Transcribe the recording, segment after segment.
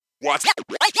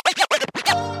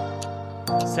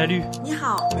Salut. 你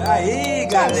好。 E aí,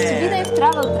 galera?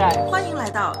 Travel Tribe. 欢迎来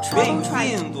到 Travel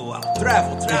Tribe。 Bem-vindo ao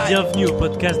Travel Et Tribe. bienvenue au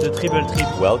podcast de Tribble Trip.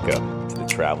 Welcome to the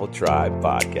Travel Tribe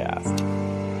podcast.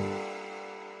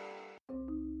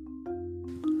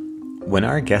 When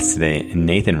our guest today,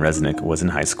 Nathan Resnick, was in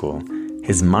high school,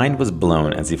 his mind was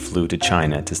blown as he flew to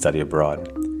China to study abroad.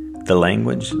 The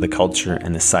language, the culture,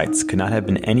 and the sights could not have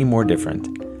been any more different.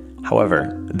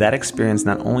 However, that experience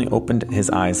not only opened his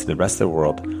eyes to the rest of the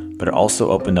world, but it also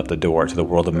opened up the door to the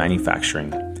world of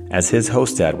manufacturing, as his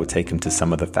host dad would take him to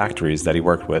some of the factories that he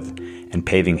worked with and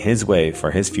paving his way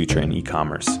for his future in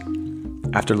e-commerce.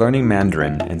 After learning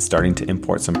Mandarin and starting to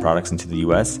import some products into the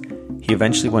US, he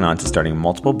eventually went on to starting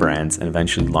multiple brands and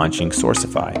eventually launching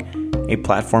Sourcify, a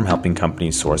platform helping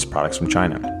companies source products from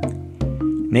China.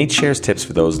 Nate shares tips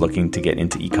for those looking to get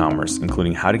into e-commerce,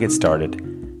 including how to get started,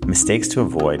 mistakes to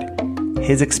avoid,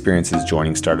 his experiences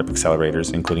joining startup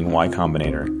accelerators, including Y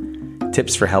Combinator,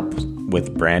 tips for help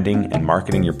with branding and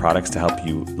marketing your products to help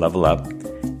you level up,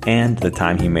 and the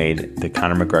time he made the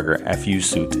Conor McGregor FU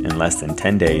suit in less than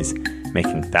 10 days,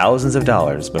 making thousands of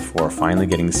dollars before finally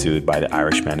getting sued by the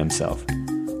Irishman himself.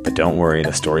 But don't worry,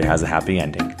 the story has a happy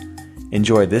ending.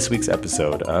 Enjoy this week's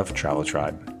episode of Travel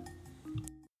Tribe.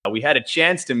 We had a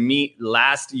chance to meet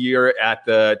last year at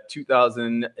the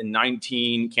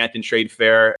 2019 Canton Trade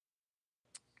Fair.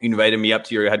 You invited me up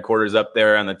to your headquarters up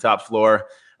there on the top floor.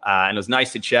 And it was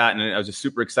nice to chat. And I was just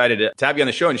super excited to have you on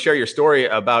the show and share your story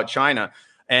about China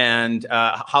and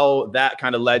how that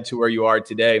kind of led to where you are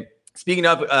today. Speaking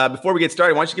of, before we get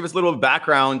started, why don't you give us a little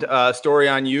background story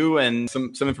on you and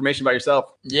some information about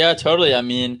yourself? Yeah, totally. I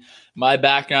mean, my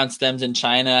background stems in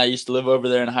China. I used to live over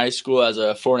there in high school as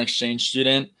a foreign exchange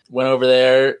student. Went over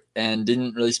there and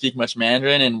didn't really speak much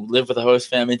Mandarin and lived with a host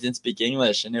family, didn't speak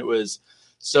English. And it was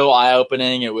so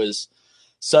eye-opening. It was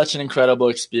such an incredible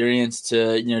experience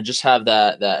to, just have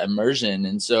that immersion.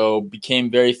 And so became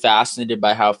very fascinated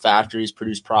by how factories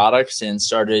produce products and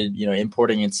started,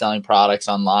 importing and selling products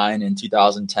online in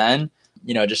 2010,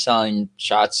 just selling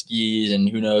shot skis and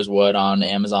who knows what on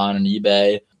Amazon and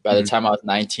eBay. By the time I was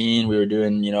 19, we were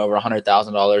doing, over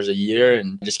 $100,000 a year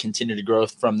and just continued to grow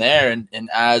from there. And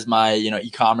as my,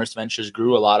 e-commerce ventures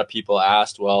grew, a lot of people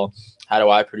asked, well, how do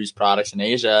I produce products in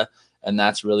Asia? And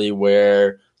that's really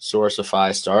where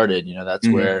Sourcify started. That's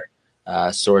where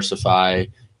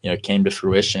Sourcify, came to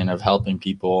fruition of helping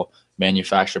people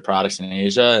manufacture products in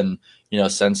Asia. And,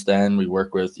 since then we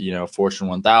work with, Fortune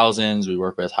 1000s, we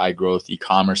work with high growth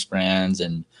e-commerce brands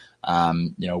and,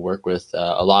 work with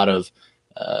a lot of,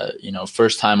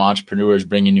 first-time entrepreneurs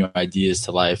bringing new ideas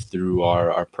to life through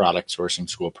our product sourcing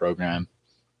school program.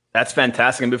 That's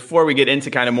fantastic. And before we get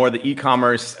into kind of more of the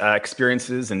e-commerce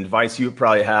experiences and advice you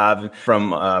probably have from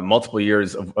multiple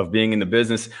years of being in the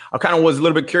business, I kind of was a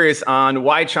little bit curious on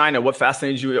why China, what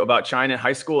fascinated you about China in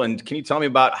high school? And can you tell me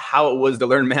about how it was to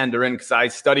learn Mandarin? Because I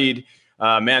studied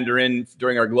Mandarin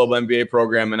during our global MBA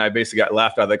program, and I basically got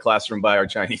laughed out of the classroom by our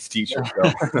Chinese teacher.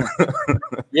 So.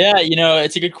 Yeah,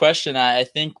 it's a good question. I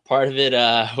think part of it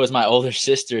was my older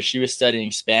sister. She was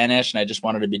studying Spanish, and I just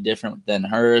wanted to be different than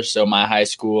her. So my high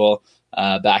school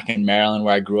back in Maryland,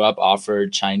 where I grew up,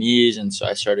 offered Chinese. And so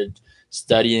I started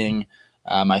studying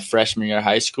my freshman year of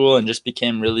high school and just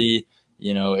became really,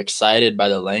 excited by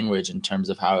the language in terms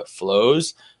of how it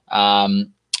flows.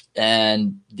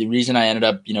 And the reason I ended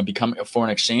up, becoming a foreign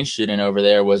exchange student over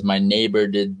there was my neighbor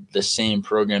did the same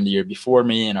program the year before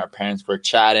me, and our parents were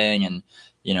chatting, and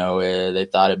they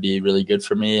thought it'd be really good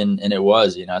for me, and it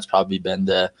was. It's probably been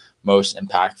the most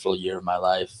impactful year of my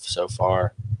life so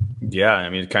far. Yeah, I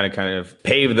mean, kind of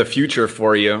paved the future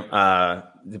for you,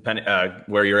 depending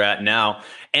where you're at now.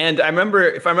 And I remember,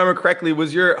 if I remember correctly,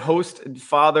 was your host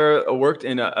father worked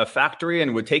in a factory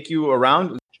and would take you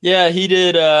around? Yeah, he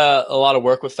did a lot of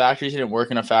work with factories. He didn't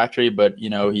work in a factory, but,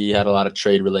 he had a lot of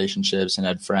trade relationships and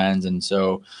had friends. And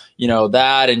so,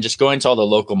 that and just going to all the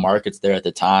local markets there at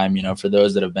the time, for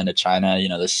those that have been to China,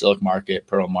 the silk market,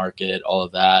 pearl market, all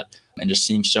of that, and just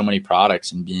seeing so many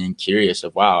products and being curious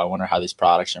of, wow, I wonder how these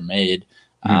products are made,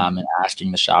 and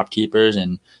asking the shopkeepers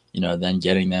and, then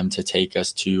getting them to take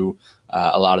us to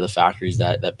a lot of the factories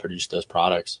that produce those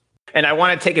products. And I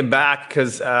want to take it back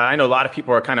because I know a lot of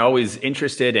people are kind of always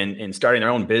interested in starting their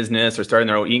own business or starting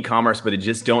their own e-commerce, but they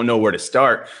just don't know where to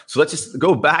start. So let's just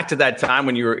go back to that time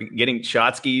when you were getting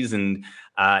shot skis and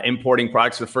importing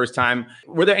products for the first time.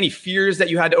 Were there any fears that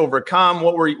you had to overcome?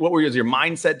 What was your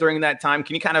mindset during that time?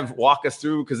 Can you kind of walk us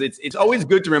through? Because it's always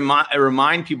good to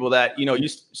remind people that, you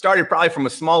started probably from a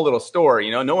small little store,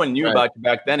 no one knew about you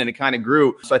back then and it kind of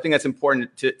grew. So I think that's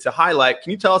important to highlight.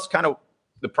 Can you tell us kind of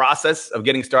the process of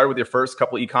getting started with your first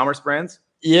couple e-commerce brands?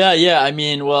 Yeah. I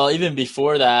mean, well, even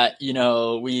before that,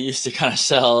 we used to kind of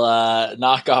sell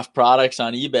knockoff products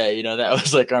on eBay. That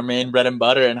was like our main bread and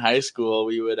butter in high school.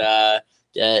 We would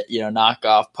get,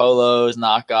 knockoff polos,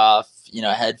 knockoff,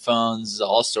 headphones,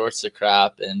 all sorts of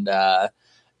crap. And,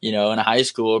 in high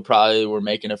school, probably we're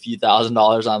making a few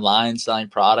 $1,000s online, selling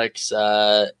products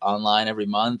online every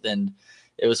month. And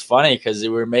it was funny because we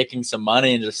were making some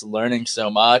money and just learning so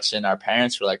much. And our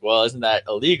parents were like, well, isn't that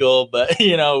illegal? But,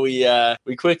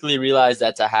 we quickly realized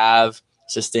that to have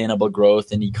sustainable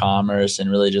growth in e-commerce and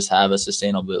really just have a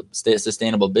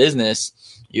sustainable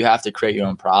business, you have to create your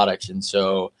own products. And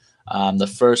so the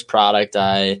first product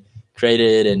I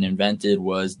created and invented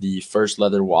was the first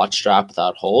leather watch strap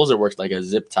without holes. It worked like a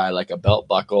zip tie, like a belt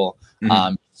buckle.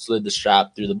 Slid the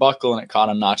strap through the buckle and it caught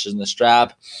on notches in the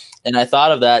strap. And I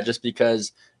thought of that just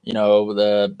because,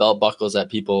 the belt buckles that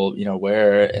people,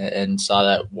 wear and saw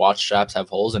that watch straps have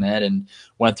holes in it and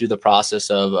went through the process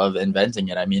of inventing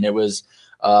it. I mean, it was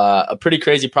a pretty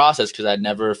crazy process because I'd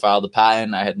never filed a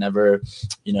patent. I had never,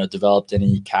 developed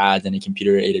any CADs, any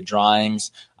computer aided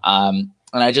drawings. And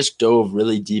I just dove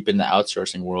really deep in the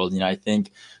outsourcing world. I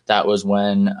think that was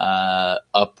when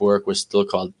Upwork was still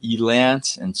called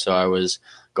Elance. And so I was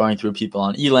going through people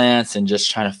on Elance and just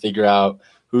trying to figure out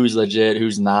who's legit,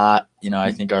 who's not.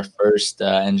 I think our first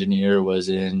engineer was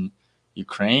in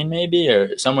Ukraine maybe,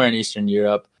 or somewhere in Eastern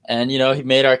Europe. And, he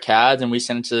made our CADs and we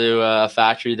sent it to a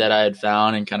factory that I had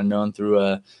found and kind of known through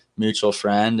a mutual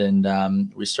friend.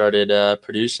 And we started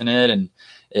producing it, and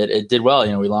it did well.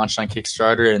 We launched on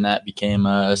Kickstarter and that became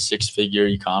a 6-figure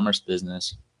e-commerce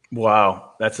business.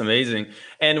 Wow, that's amazing.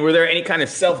 And were there any kind of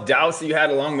self-doubts that you had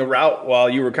along the route while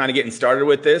you were kind of getting started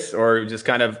with this, or just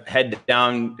kind of head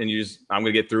down and I'm going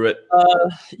to get through it?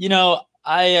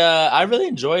 I really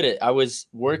enjoyed it. I was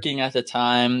working at the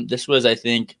time. This was, I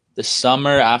think, the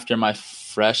summer after my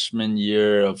freshman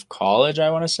year of college, I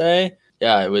want to say.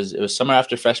 Yeah, it was summer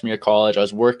after freshman year of college. I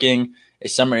was working a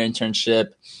summer internship.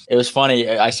 It was funny.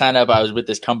 I signed up. I was with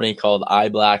this company called Eye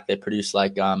Black. They produce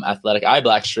like athletic eye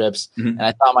black strips. And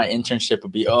I thought my internship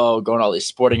would be, going to all these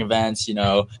sporting events,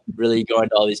 really going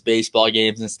to all these baseball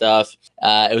games and stuff.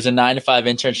 It was a 9-to-5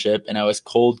 internship, and I was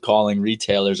cold calling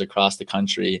retailers across the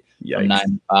country from 9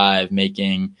 to 5,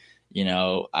 making,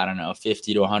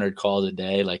 50 to 100 calls a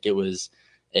day. Like, it was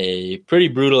a pretty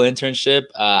brutal internship.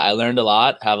 I learned a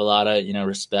lot, have a lot of,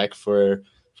 respect for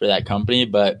that company,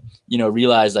 but,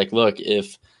 realize like, look,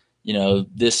 if,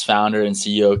 this founder and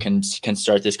CEO can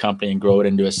start this company and grow it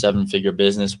into a 7-figure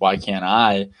business, why can't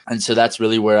I? And so that's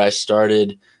really where I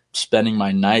started spending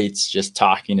my nights just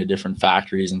talking to different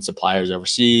factories and suppliers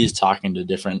overseas, talking to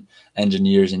different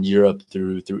engineers in Europe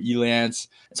through Elance.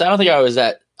 So I don't think I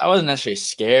wasn't necessarily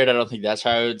scared. I don't think that's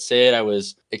how I would say it. I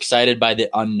was excited by the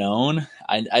unknown.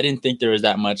 I didn't think there was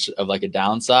that much of like a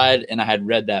downside. And I had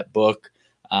read that book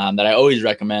that I always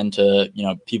recommend to,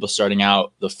 people starting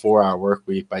out, The 4-Hour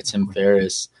Workweek by Tim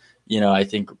Ferriss. I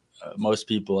think most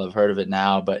people have heard of it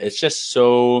now, but it's just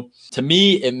to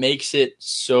me, it makes it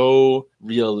so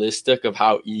realistic of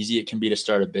how easy it can be to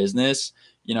start a business.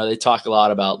 They talk a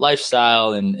lot about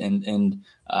lifestyle and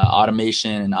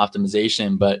automation and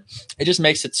optimization, but it just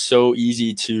makes it so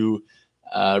easy to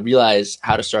realize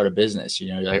how to start a business.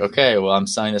 You're like, okay, well, I'm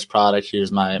selling this product.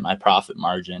 Here's my profit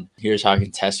margin. Here's how I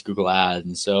can test Google Ads.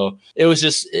 And so it was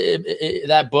just,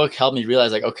 that book helped me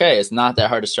realize like, okay, it's not that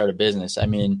hard to start a business. I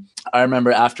mean, I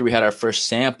remember after we had our first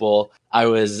sample, I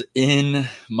was in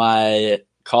my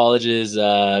college's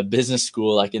business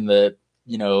school, like in the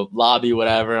lobby,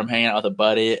 whatever. I'm hanging out with a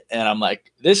buddy, and I'm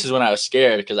like, this is when I was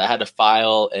scared because I had to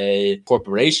file a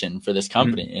corporation for this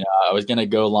company. I was going to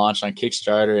go launch on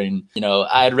Kickstarter, and,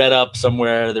 I had read up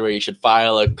somewhere where you should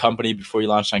file a company before you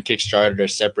launch on Kickstarter to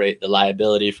separate the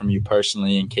liability from you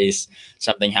personally in case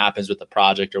something happens with the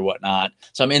project or whatnot.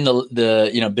 So I'm in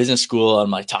the business school.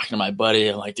 I'm like talking to my buddy.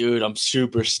 I'm like, dude, I'm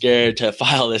super scared to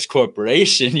file this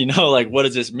corporation. Like, what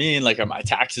does this mean? Like, are my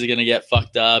taxes going to get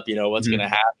fucked up? What's going to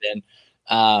happen?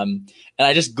 And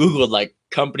I just Googled like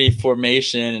company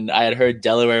formation, and I had heard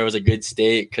Delaware was a good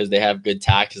state because they have good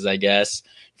taxes, I guess,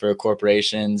 for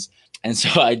corporations. And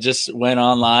so I just went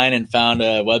online and found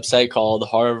a website called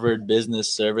Harvard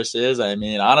Business Services. I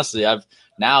mean, honestly, I've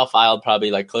now filed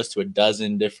probably like close to a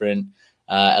dozen different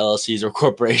LLCs or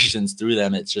corporations through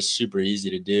them. It's just super easy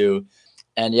to do.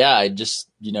 And yeah, I just,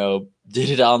 did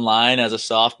it online as a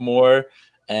sophomore.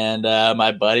 And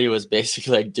my buddy was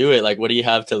basically like, do it. Like, what do you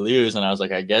have to lose? And I was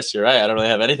like, I guess you're right. I don't really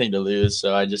have anything to lose.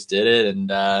 So I just did it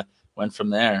and went from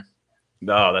there.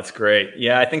 Oh, that's great.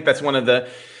 Yeah, I think that's one of the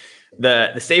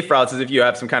The safe routes is if you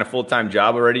have some kind of full-time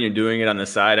job already and you're doing it on the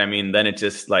side. I mean, then it's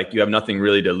just like you have nothing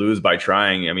really to lose by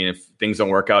trying. I mean, if things don't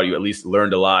work out, you at least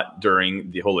learned a lot during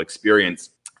the whole experience.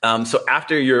 So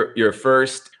after your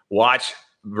first watch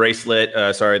bracelet,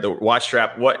 the watch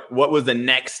strap, what was the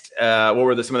next, what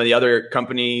were some of the other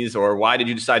companies, or why did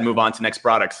you decide to move on to next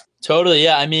products? Totally.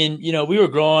 Yeah. I mean, we were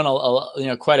growing,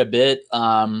 quite a bit.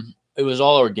 It was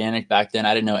all organic back then.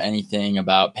 I didn't know anything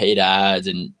about paid ads,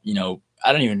 and,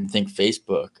 I don't even think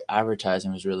Facebook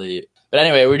advertising was really, but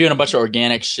anyway, we're doing a bunch of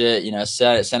organic shit,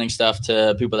 sending stuff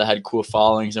to people that had cool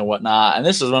followings and whatnot. And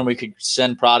this is when we could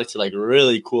send product to like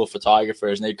really cool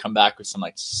photographers, and they'd come back with some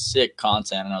like sick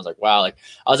content. And I was like, wow, like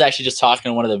I was actually just talking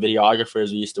to one of the videographers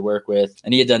we used to work with,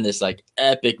 and he had done this like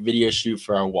epic video shoot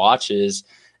for our watches.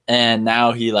 And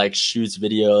now he like shoots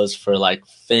videos for like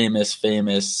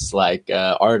famous like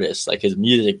artists. Like his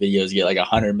music videos get like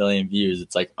 100 million views.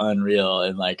 It's like unreal.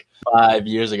 And like 5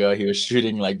 years ago, he was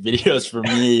shooting like videos for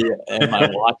me and my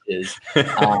watches.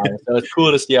 So it's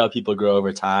cool to see how people grow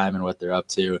over time and what they're up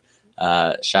to.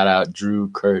 Shout out Drew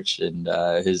Kirch, and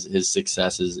his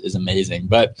success is amazing.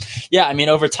 But yeah, I mean,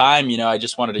 over time, I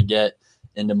just wanted to get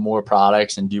into more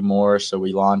products and do more. So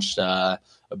we launched a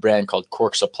brand called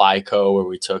Cork Supply Co., where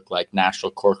we took like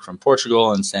natural cork from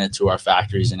Portugal and sent it to our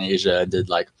factories in Asia and did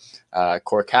like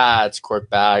cork hats, cork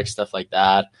bags, stuff like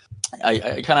that.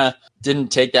 I kind of didn't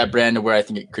take that brand to where I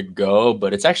think it could go,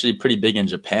 but it's actually pretty big in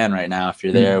Japan right now. If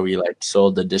you're there, we like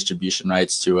sold the distribution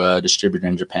rights to a distributor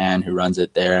in Japan who runs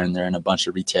it there, and they're in a bunch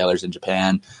of retailers in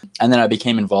Japan. And then I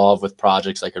became involved with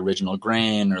projects like Original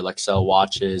Grain or Lexel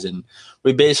Watches, and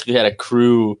we basically had a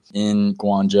crew in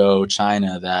Guangzhou,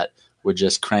 China, that would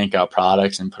just crank out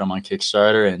products and put them on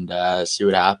Kickstarter and see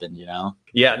what happened,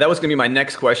 Yeah, that was going to be my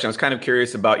next question. I was kind of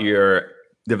curious about your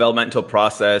developmental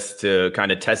process to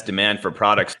kind of test demand for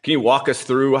products. Can you walk us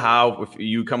through how if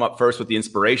you come up first with the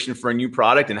inspiration for a new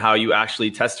product and how you actually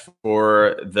test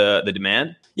for the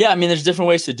demand? Yeah, I mean, there's different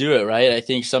ways to do it, right? I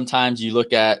think sometimes you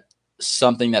look at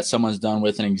something that someone's done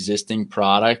with an existing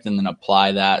product and then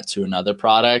apply that to another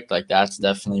product. Like that's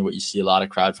definitely what you see a lot of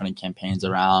crowdfunding campaigns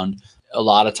around. A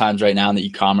lot of times right now in the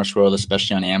e-commerce world,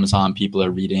 especially on Amazon, people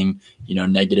are reading,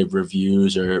 negative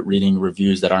reviews or reading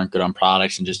reviews that aren't good on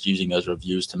products and just using those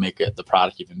reviews to make the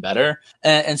product even better.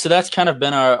 And so that's kind of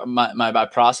been my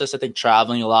process. I think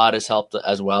traveling a lot has helped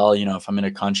as well. If I'm in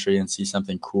a country and see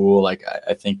something cool, like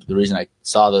I think the reason I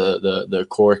saw the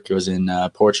cork was in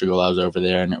Portugal. I was over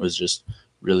there, and it was just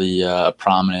really a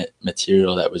prominent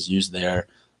material that was used there.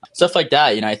 Stuff like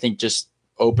that, I think just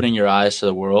opening your eyes to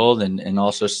the world and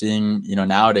also seeing,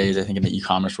 nowadays, I think in the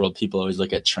e-commerce world, people always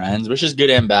look at trends, which is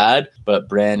good and bad, but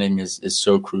branding is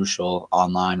so crucial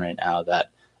online right now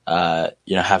that,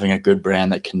 having a good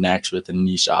brand that connects with a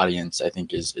niche audience, I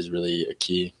think is really a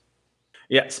key.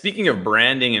 Yeah. Speaking of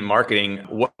branding and marketing,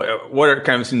 what are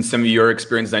kind of some of your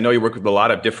experiences? I know you work with a lot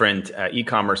of different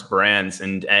e-commerce brands,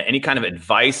 and any kind of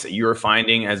advice that you're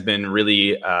finding has been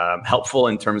really helpful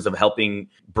in terms of helping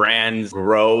brands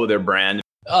grow their brand.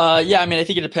 Yeah, I mean, I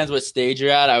think it depends what stage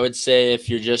you're at. I would say if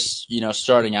you're just,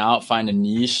 starting out, find a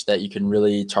niche that you can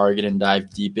really target and dive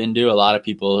deep into. A lot of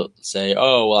people say,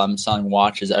 oh, well, I'm selling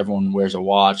watches. Everyone wears a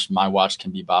watch. My watch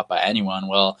can be bought by anyone.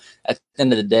 Well, at the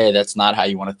end of the day, that's not how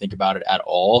you want to think about it at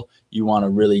all. You want to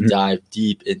really dive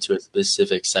deep into a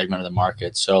specific segment of the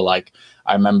market. So like,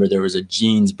 I remember there was a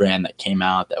jeans brand that came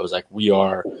out that was like, we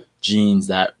are jeans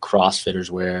that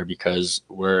CrossFitters wear because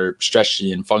we're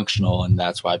stretchy and functional, and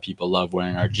that's why people love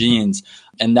wearing our jeans.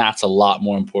 And that's a lot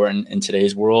more important in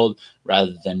today's world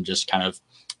rather than just kind of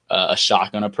a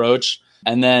shotgun approach.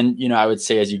 And then, I would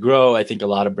say as you grow, I think a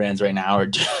lot of brands right now are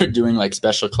doing like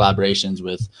special collaborations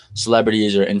with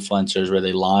celebrities or influencers where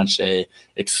they launch a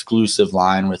exclusive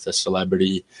line with a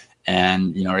celebrity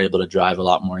and, are able to drive a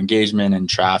lot more engagement and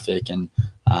traffic and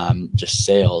just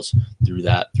sales through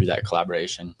that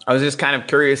collaboration. I was just kind of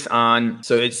curious on,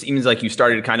 so it seems like you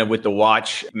started kind of with the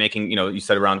watch making, you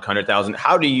said around 100,000.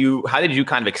 How did you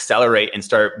kind of accelerate and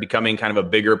start becoming kind of a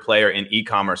bigger player in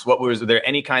e-commerce? Was there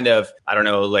any kind of, I don't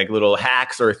know, like little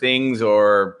hacks or things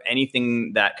or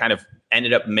anything that kind of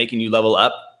ended up making you level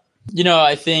up?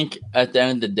 I think at the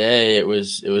end of the day, it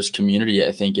was community.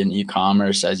 I think in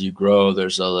e-commerce, as you grow,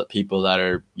 there's a lot of people that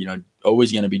are,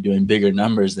 always going to be doing bigger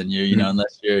numbers than you,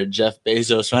 unless you're Jeff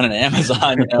Bezos running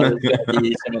Amazon, there's going to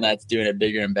be someone that's doing it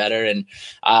bigger and better. And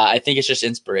I think it's just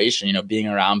inspiration, being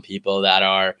around people that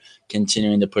are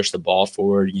continuing to push the ball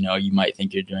forward. You might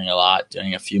think you're doing a lot,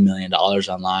 doing a few $1 million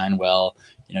online. Well,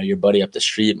 your buddy up the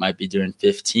street might be doing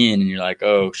 15 and you're like,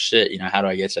 oh shit, how do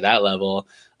I get to that level?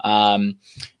 And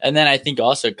then I think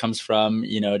also it comes from,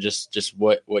 just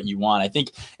what you want. I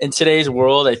think in today's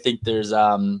world, I think there's,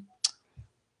 some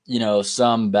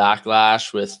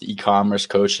backlash with e-commerce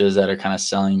coaches that are kind of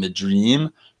selling the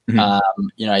dream.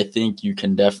 I think you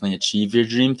can definitely achieve your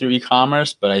dream through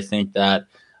e-commerce, but I think that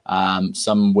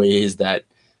some ways that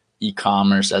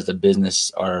e-commerce as a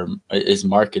business is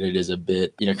marketed is a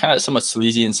bit, kind of somewhat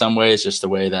sleazy in some ways, just the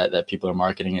way that people are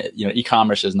marketing it.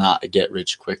 E-commerce is not a get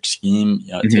rich quick scheme.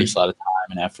 It takes a lot of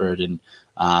time and effort and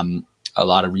a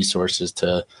lot of resources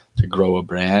to grow a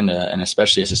brand, and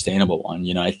especially a sustainable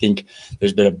one. I think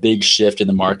there's been a big shift in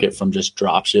the market from just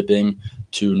drop shipping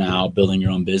to now building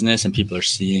your own business, and people are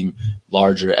seeing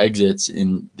larger exits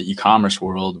in the e-commerce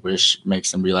world, which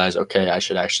makes them realize, okay, I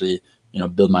should actually,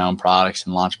 build my own products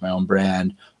and launch my own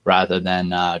brand rather than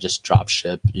just drop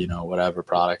ship, whatever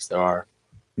products there are.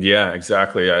 Yeah,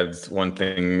 exactly. It's one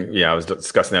thing. Yeah, I was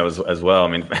discussing that as well. I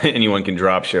mean, anyone can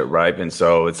drop ship, right? And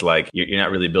so it's like you're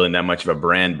not really building that much of a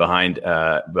brand behind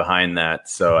that.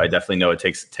 So I definitely know it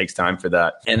takes time for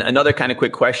that. And another kind of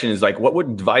quick question is like, what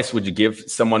advice would you give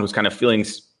someone who's kind of feeling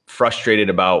frustrated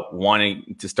about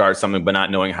wanting to start something but not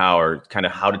knowing how, or kind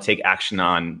of how to take action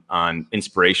on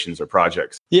inspirations or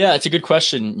projects? Yeah, it's a good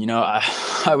question.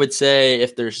 I would say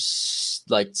if they're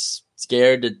like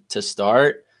scared to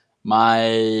start,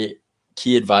 my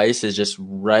key advice is just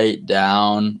write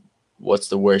down what's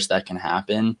the worst that can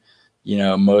happen.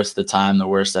 Most of the time, the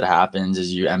worst that happens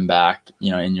is you end back,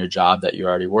 in your job that you're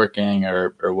already working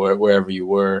or wherever you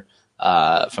were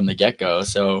from the get-go.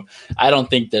 So I don't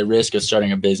think the risk of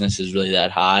starting a business is really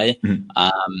that high.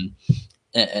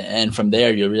 And from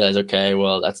there, you'll realize, okay,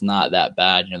 well, that's not that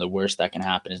bad. The worst that can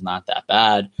happen is not that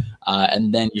bad.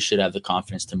 And then you should have the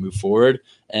confidence to move forward.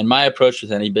 And my approach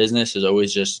with any business is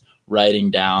always just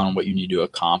writing down what you need to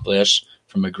accomplish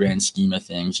from a grand scheme of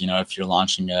things. If you're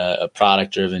launching a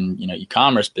product-driven,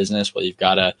 e-commerce business, well, you've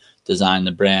got to design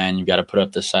the brand, you've got to put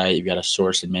up the site, you've got to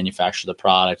source and manufacture the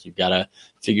product, you've got to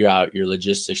figure out your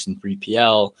logistics and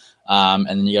 3PL, and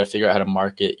then you got to figure out how to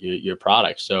market your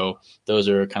product. So those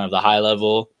are kind of the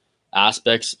high-level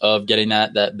aspects of getting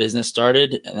that business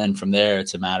started. And then from there,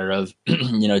 it's a matter of,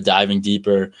 diving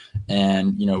deeper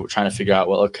and, trying to figure out,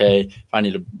 well, okay, if I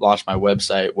need to launch my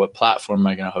website, what platform am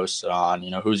I going to host it on?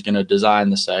 Who's going to design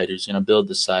the site? Who's going to build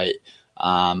the site?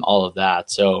 All of that.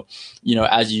 So,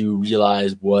 as you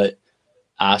realize what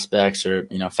aspects or,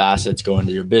 facets go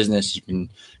into your business, you can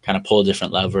kind of pull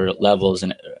different levels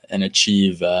and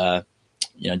achieve,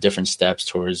 different steps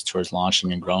towards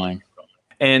launching and growing.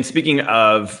 And speaking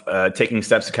of taking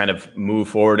steps to kind of move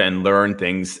forward and learn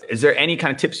things, is there any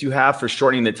kind of tips you have for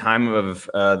shortening the time of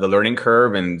the learning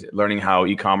curve and learning how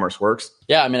e-commerce works?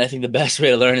 Yeah, I mean, I think the best way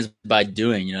to learn is by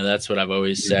doing. That's what I've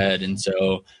always said. And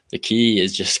so the key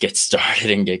is just get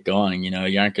started and get going.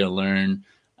 You aren't going to learn.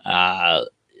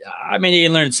 You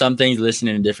can learn some things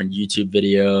listening to different YouTube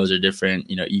videos or different,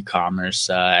 e-commerce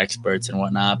experts and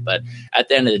whatnot. But at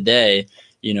the end of the day,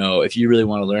 if you really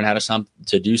want to learn how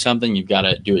to do something, you've got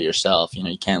to do it yourself.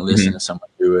 You can't listen to someone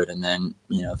do it and then,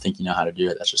 think you know how to do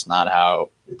it. That's just not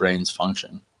how brains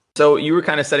function. So you were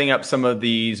kind of setting up some of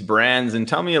these brands, and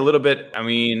tell me a little bit. I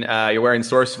mean, you're wearing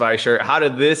Sourcify shirt. How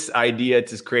did this idea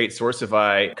to create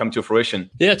Sourcify come to fruition?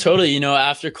 Yeah, totally.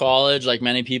 After college, like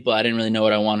many people, I didn't really know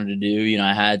what I wanted to do.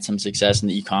 I had some success in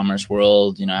the e-commerce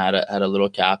world. I had a little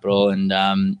capital,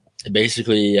 and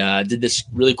basically did this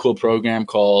really cool program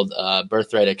called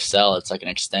Birthright Excel. It's like an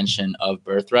extension of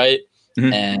Birthright,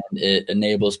 and it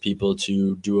enables people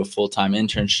to do a full-time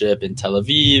internship in Tel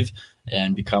Aviv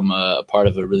and become a part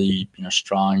of a really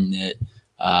strong knit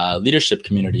leadership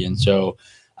community. And so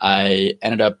I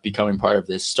ended up becoming part of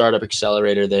this startup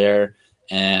accelerator there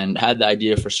and had the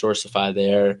idea for Sourcify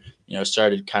there,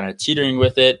 started kind of teetering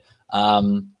with it,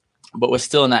 but was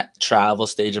still in that travel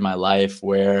stage of my life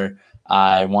where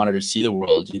I wanted to see the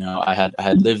world. I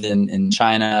had lived in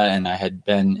China and I had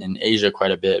been in Asia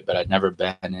quite a bit, but I'd never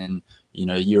been in,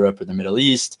 Europe or the Middle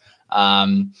East.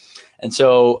 And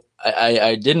so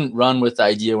I didn't run with the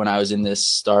idea when I was in this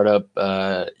startup,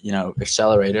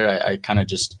 accelerator. I kind of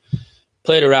just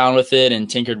played around with it and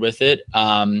tinkered with it.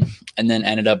 And then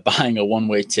ended up buying a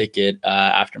one-way ticket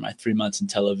after my 3 months in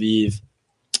Tel Aviv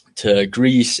to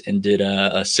Greece and did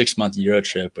a 6-month Euro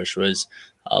trip, which was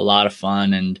a lot of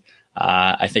fun. And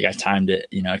I think I timed it,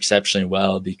 exceptionally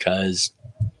well because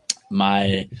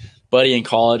my buddy in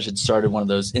college had started one of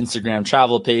those Instagram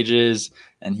travel pages.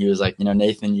 And he was like,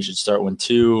 Nathan, you should start one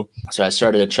too. So I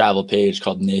started a travel page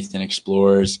called Nathan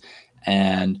Explores.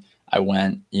 And I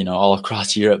went, all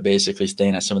across Europe, basically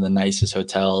staying at some of the nicest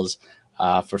hotels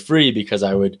for free because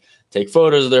I would take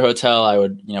photos of their hotel. I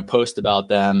would, post about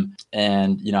them.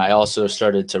 And, I also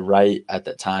started to write at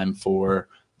that time for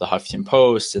the Huffington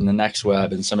Post and the Next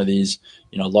Web and some of these,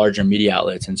 larger media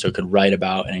outlets. And so could write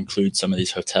about and include some of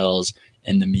these hotels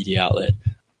in the media outlet.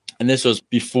 And this was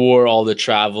before all the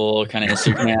travel kind of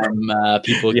Instagram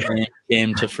people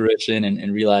came to fruition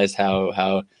and realized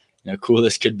how cool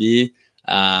this could be.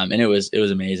 And it was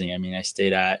amazing. I mean, I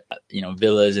stayed at,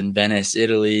 villas in Venice,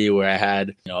 Italy, where I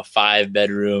had, a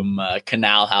 5-bedroom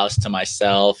canal house to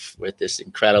myself with this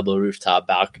incredible rooftop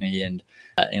balcony. And,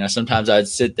 sometimes I'd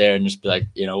sit there and just be like,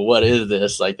 what is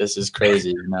this? Like, this is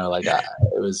crazy.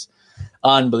 It was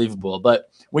unbelievable. But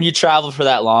when you travel for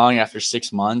that long, after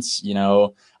 6 months,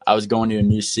 I was going to a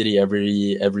new city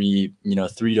every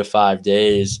 3 to 5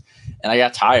 days, and I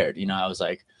got tired. I was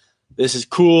like, this is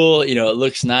cool. It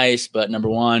looks nice, but number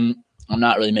one, I'm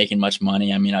not really making much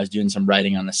money. I mean, I was doing some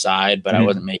writing on the side, but I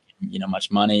wasn't making,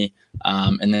 much money.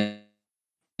 And then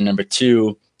number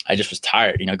two, I just was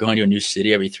tired, going to a new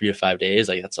city every 3 to 5 days.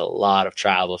 Like, that's a lot of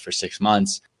travel for 6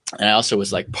 months. And I also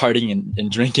was like partying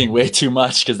and drinking way too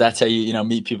much, because that's how you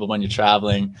meet people when you're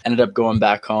traveling. Ended up going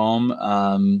back home,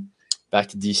 back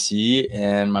to DC,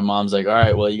 and my mom's like, all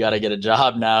right, well, you got to get a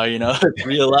job now, it's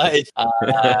real life.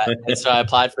 And so I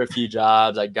applied for a few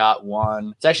jobs. I got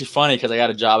one. It's actually funny because I got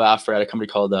a job offer at a company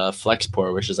called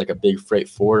Flexport, which is like a big freight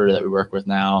forwarder that we work with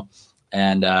now.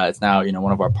 And it's now,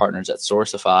 one of our partners at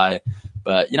Sourcify.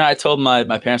 But, I told my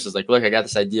parents, I was like, look, I got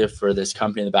this idea for this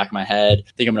company in the back of my head.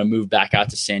 I think I'm going to move back out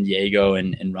to San Diego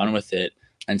and run with it.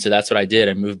 And so that's what I did.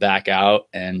 I moved back out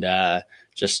and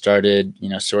just started,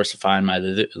 sourcifying my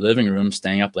living room,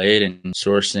 staying up late and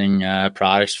sourcing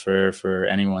products for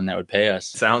anyone that would pay us.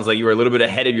 Sounds like you were a little bit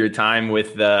ahead of your time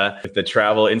with the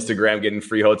travel, Instagram, getting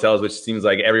free hotels, which seems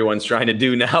like everyone's trying to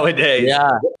do nowadays.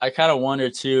 Yeah, I kind of wonder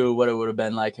too what it would have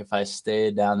been like if I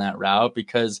stayed down that route,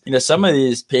 because some of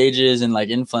these pages and like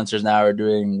influencers now are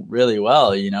doing really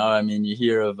well. I mean, you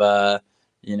hear of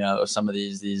some of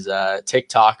these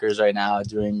TikTokers right now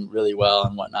doing really well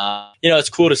and whatnot. It's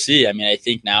cool to see. I mean, I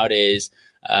think nowadays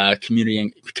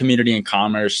community and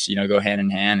commerce, go hand in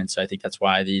hand. And so I think that's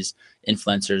why these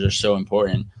influencers are so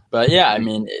important. But yeah, I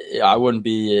mean, I wouldn't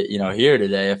be, here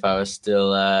today if I was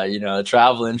still, a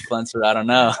travel influencer. I don't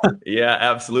know. Yeah,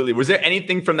 absolutely. Was there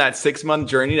anything from that 6-month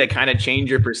journey that kind of changed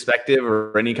your perspective,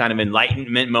 or any kind of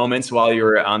enlightenment moments while you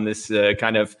were on this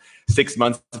kind of 6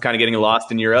 months of kind of getting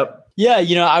lost in Europe? Yeah,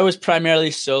 I was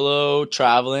primarily solo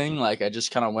traveling. Like, I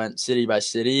just kind of went city by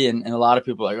city, and a lot of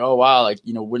people are like, oh, wow, like,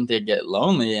 wouldn't they get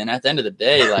lonely? And at the end of the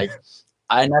day, like,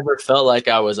 I never felt like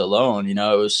I was alone. It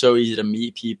was so easy to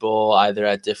meet people either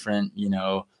at different,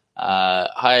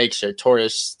 hikes or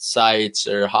tourist sites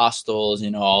or hostels,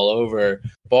 all over,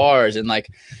 bars. And like,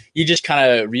 you just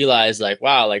kind of realize like,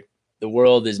 wow, like, the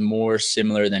world is more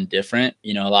similar than different.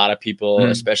 A lot of people,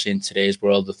 especially in today's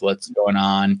world with what's going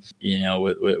on,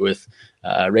 with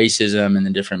racism and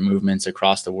the different movements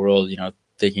across the world,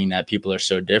 thinking that people are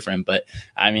so different. But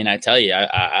I mean, I tell you,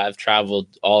 I've traveled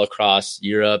all across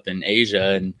Europe and Asia,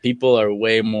 and people are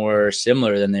way more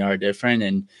similar than they are different.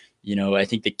 And, I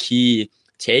think the key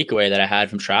takeaway that I had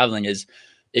from traveling is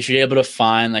if you're able to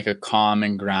find like a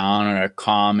common ground or a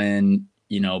common,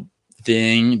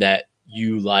 thing that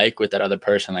you like with that other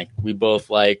person, like we both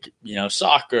like,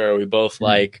 soccer, or we both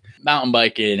like mountain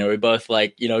biking, or we both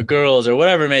like, girls, or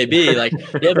whatever it may be, like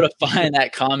you're able to find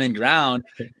that common ground,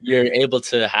 you're able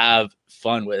to have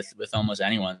fun with almost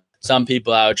anyone. Some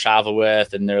people I would travel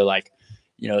with and they're like,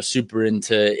 super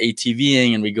into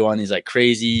ATVing, and we go on these like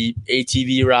crazy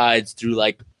ATV rides through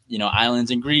like,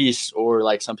 islands in Greece, or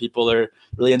like some people are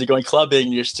really into going clubbing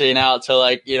and you're staying out till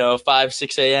like, 5,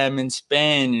 6 a.m. in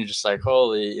Spain. And you're just like,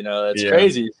 holy, it's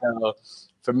crazy. So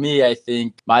for me, I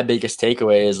think my biggest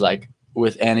takeaway is like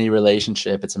with any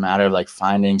relationship, it's a matter of like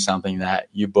finding something that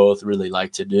you both really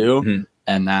like to do. Mm-hmm.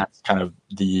 And that's kind of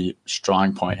the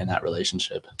strong point in that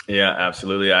relationship. Yeah,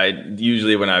 absolutely. I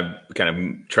usually, when I'm kind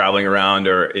of traveling around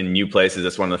or in new places,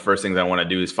 that's one of the first things I want to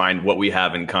do is find what we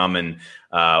have in common.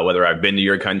 Whether I've been to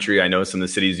your country, I know some of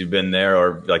the cities you've been there,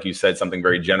 or like you said, something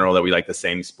very general that we like the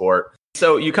same sport.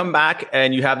 So you come back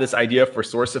and you have this idea for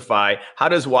Sourcify. How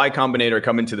does Y Combinator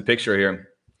come into the picture here?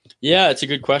 Yeah, it's a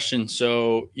good question.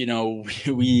 So,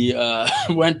 we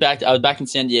went back. I was back in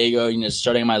San Diego,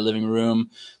 starting in my living room.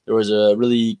 There was a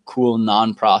really cool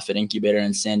nonprofit incubator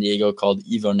in San Diego called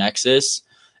Evo Nexus.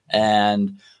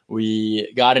 And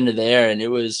we got into there, and it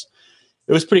was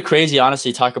pretty crazy,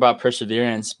 honestly. Talk about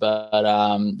perseverance. But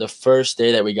the first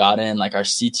day that we got in, like our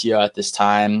CTO at this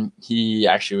time, he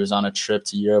actually was on a trip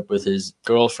to Europe with his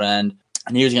girlfriend,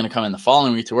 and he was going to come in the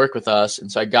following week to work with us.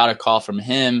 And so I got a call from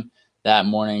him that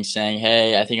morning saying,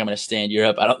 hey, I think I'm going to stay in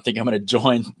Europe. I don't think I'm going to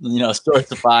join,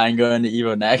 Sourcify and go into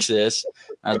Evo Nexus.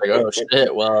 I was like, oh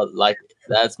shit. Well, like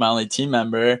that's my only team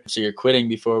member. So you're quitting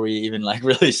before we even like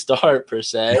really start per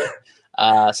se.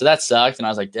 So that sucked. And I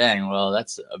was like, dang, well,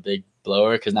 that's a big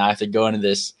blower because now I have to go into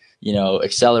this,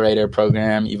 accelerator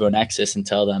program, Evo Nexus, and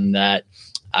tell them that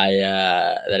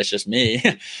that it's just me.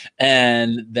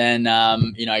 And then,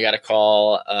 I got a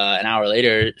call an hour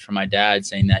later from my dad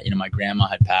saying that, my grandma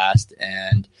had passed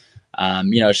and,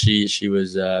 she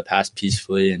was passed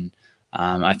peacefully. And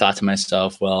I thought to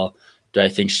myself, well, do I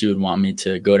think she would want me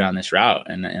to go down this route?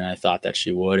 And I thought that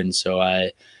she would. And so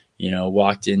I,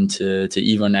 walked into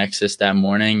Evo Nexus that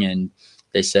morning and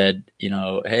they said,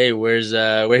 hey, where's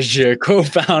your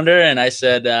co-founder? And I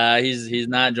said, he's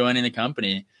not joining the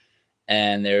company.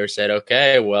 And they said,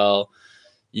 okay, well,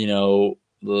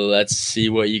 let's see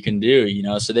what you can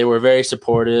do, So they were very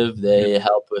supportive. They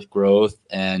helped with growth.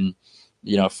 And,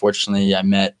 fortunately, I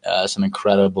met some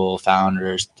incredible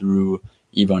founders through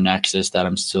Evo Nexus that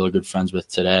I'm still good friends with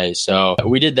today. So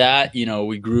we did that.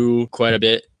 We grew quite a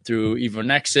bit through Evo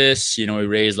Nexus. We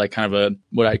raised like kind of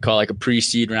what I'd call like a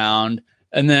pre-seed round.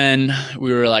 And then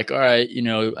we were like, all right,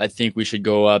 I think we should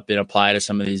go up and apply to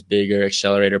some of these bigger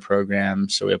accelerator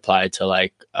programs. So we applied to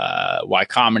like Y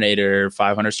Combinator,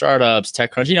 500 Startups,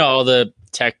 TechCrunch, all the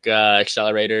tech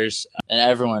accelerators. And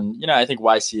everyone, I think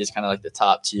YC is kind of like the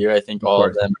top tier. I think all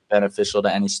of them are beneficial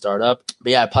to any startup.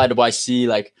 But yeah, I applied to YC,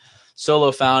 like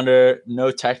solo founder, no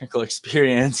technical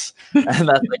experience. And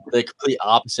that's like the complete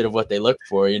opposite of what they look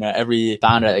for. Every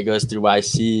founder that goes through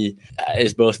YC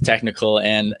is both technical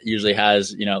and usually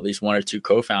has, at least one or two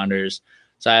co-founders.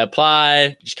 So I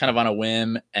apply just kind of on a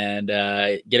whim and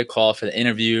get a call for the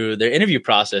interview. Their interview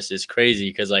process is crazy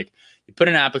because like you put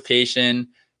in an application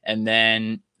and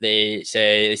then they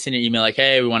send you an email like,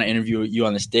 hey, we want to interview you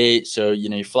on this date. So,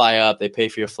 you fly up, they pay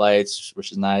for your flights,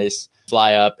 which is nice.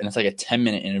 Fly up and it's like a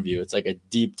 10-minute interview. It's like a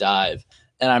deep dive.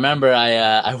 And I remember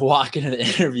I walk into the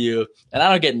interview and I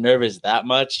don't get nervous that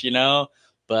much,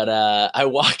 but I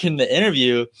walk in the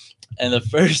interview and the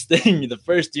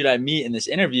first dude I meet in this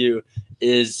interview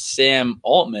is Sam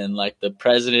Altman, like the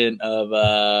president of,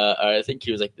 or I think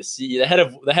he was like the CEO,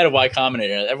 the head of Y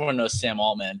Combinator. Everyone knows Sam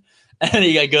Altman. And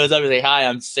he goes up and says, hi,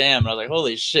 I'm Sam. And I was like,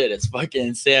 holy shit, it's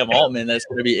fucking Sam Altman that's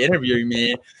going to be interviewing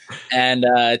me. And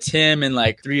it's him and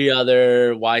like 3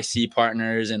 other YC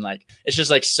partners. And like, it's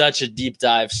just like such a deep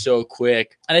dive so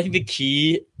quick. And I think the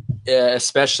key,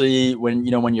 especially when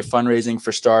you're fundraising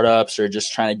for startups or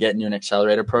just trying to get into an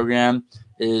accelerator program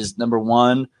is number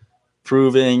one,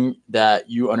 proving that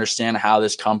you understand how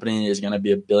this company is going to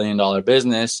be $1 billion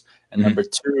business. And number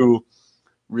two,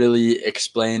 really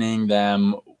explaining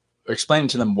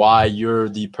to them why you're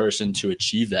the person to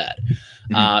achieve that.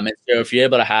 And so if you're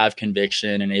able to have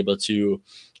conviction and able to,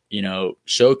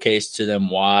 showcase to them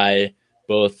why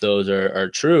both those are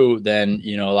true, then,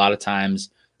 a lot of times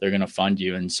they're going to fund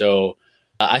you. And so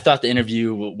I thought the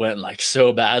interview went like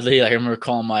so badly. Like I remember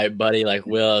calling my buddy, like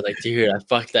Will, I was like, dude, I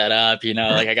fucked that up.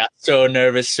 Like I got so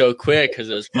nervous so quick because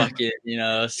it was fucking,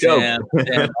 Sam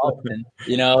Altman.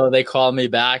 They called me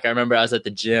back. I remember I was at the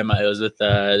gym. I was with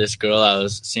this girl I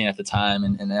was seeing at the time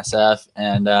in SF.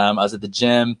 And I was at the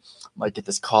gym. Like get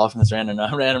this call from this random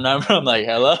number. I'm like,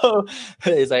 hello.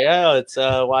 He's like, oh, it's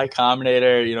Y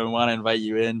Combinator. We want to invite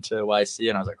you into YC.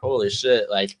 And I was like, holy shit.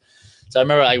 Like, so I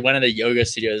remember I went in the yoga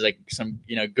studio. There's like some,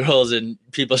 girls and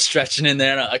people stretching in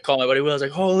there. And I called my buddy Will. I was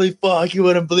like, holy fuck, you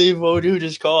wouldn't believe what dude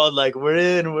just called. Like, we're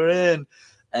in.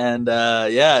 And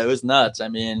yeah, it was nuts. I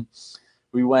mean,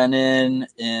 we went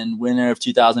in winter of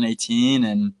 2018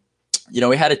 and,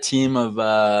 we had a team of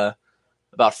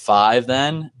about 5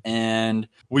 then. And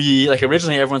we like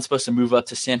originally everyone's supposed to move up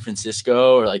to San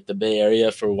Francisco or like the Bay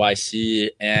Area for YC.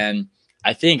 And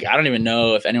I don't even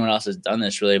know if anyone else has done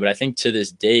this really, but I think to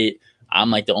this date, I'm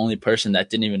like the only person that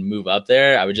didn't even move up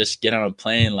there. I would just get on a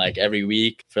plane like every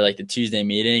week for like the Tuesday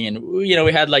meeting. And, we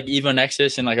had like Evo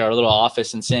Nexus in like our little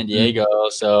office in San Diego.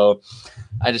 So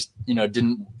I just,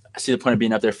 didn't see the point of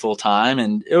being up there full time.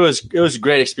 And it was a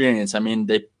great experience. I mean,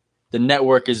 the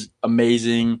network is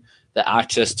amazing. The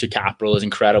access to capital is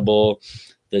incredible.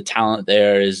 The talent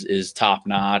there is top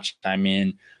notch. I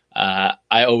mean, I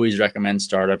always recommend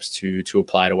startups to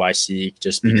apply to YC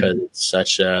just because it's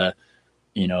such a,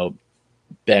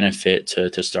 benefit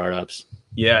to startups.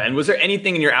 Yeah. And was there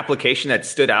anything in your application that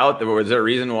stood out? Was there a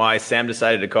reason why Sam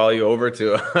decided to call you over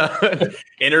to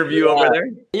interview over there?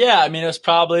 Yeah. I mean, it was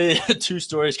probably 2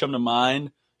 stories come to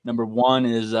mind. Number one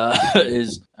is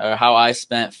how I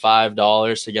spent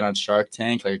 $5 to get on Shark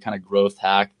Tank, like kind of growth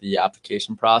hacked the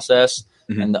application process.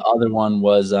 And the other one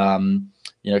was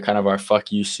kind of our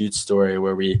fuck you suit story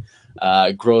where we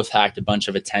growth hacked a bunch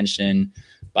of attention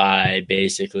by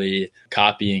basically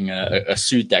copying a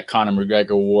suit that Conor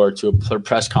McGregor wore to a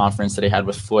press conference that he had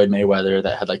with Floyd Mayweather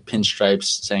that had like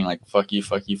pinstripes saying like fuck you,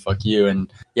 fuck you, fuck you. And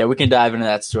yeah, we can dive into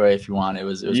that story if you want. It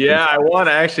was yeah, I want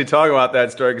to actually talk about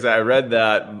that story because I read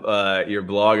that your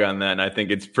blog on that, and I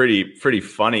think it's pretty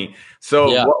funny.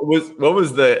 So yeah. what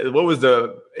was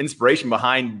the inspiration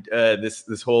behind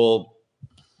this whole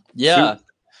suit?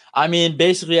 I mean,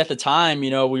 basically at the time,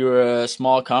 we were a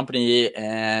small company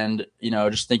and,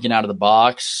 just thinking out of the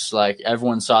box, like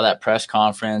everyone saw that press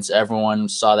conference, everyone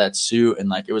saw that suit, and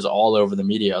like it was all over the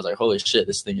media. I was like, holy shit,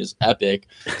 this thing is epic.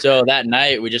 So that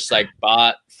night we just like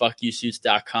bought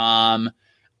fuckyousuits.com.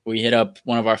 We hit up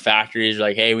one of our factories,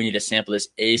 like, hey, we need to sample this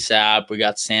ASAP. We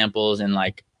got samples and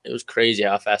like, it was crazy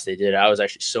how fast they did it. I was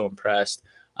actually so impressed.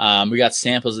 We got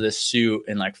samples of this suit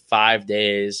in like 5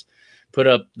 days. Put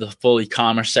up the full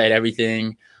e-commerce site,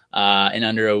 everything in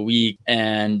under a week,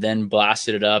 and then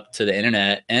blasted it up to the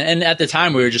internet. And at the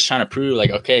time, we were just trying to prove, like,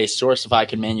 okay, Sourcify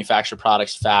can manufacture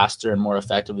products faster and more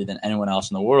effectively than anyone else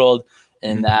in the world.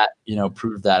 And that,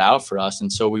 proved that out for us.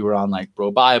 And so we were on like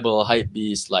Bro Bible,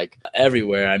 Hypebeast, like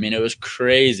everywhere. I mean, it was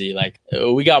crazy. Like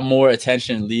we got more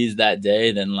attention and leads that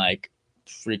day than like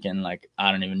freaking like,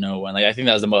 I don't even know when. Like I think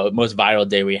that was the most viral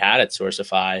day we had at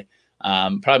Sourcify.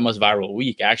 Probably most viral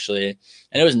week actually.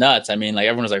 And it was nuts. I mean, like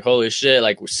everyone was like, holy shit,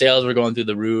 like sales were going through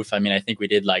the roof. I mean, I think we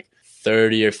did like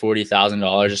 $30,000 or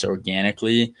 $40,000 just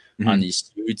organically on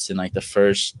these suits in like the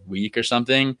first week or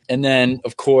something. And then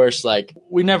of course, like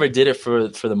we never did it for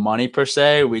the money per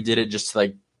se. We did it just to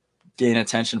like gain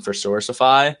attention for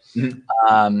Sourcify.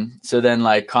 So then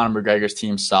like Conor McGregor's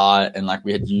team saw it and like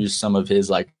we had used some of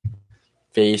his like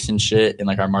face and shit in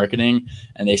like our marketing,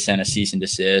 and they sent a cease and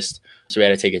desist. So we had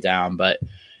to take it down, but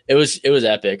it was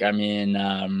epic. I mean,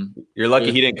 you're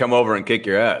lucky he didn't come over and kick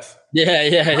your ass. Yeah,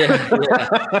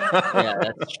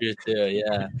 that's true too.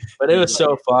 Yeah, but it was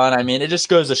so fun. I mean, it just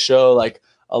goes to show like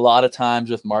a lot of times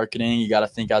with marketing, you got to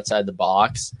think outside the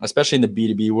box, especially in the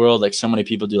B2B world. Like so many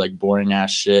people do like boring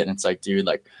ass shit, and it's like, dude,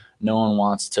 like no one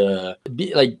wants to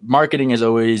be like, marketing is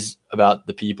always about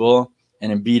the people.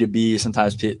 And in B2B,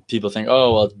 sometimes people think,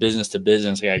 oh, well, it's business to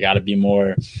business. Like I got to be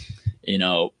more,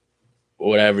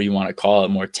 whatever you want to call it,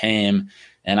 more tame.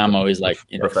 And I'm always like,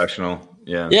 professional.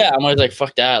 Yeah. Yeah. I'm always like,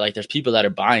 fuck that. Like there's people that are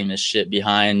buying this shit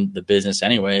behind the business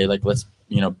anyway. Like let's,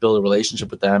 build a relationship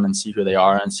with them and see who they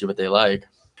are and see what they like.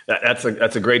 That's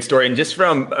a great story. And just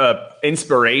from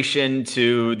inspiration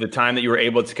to the time that you were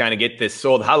able to kind of get this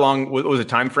sold, how long was the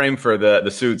time frame for the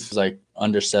suits? It was like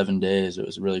under 7 days. It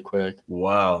was really quick.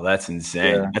 Wow, that's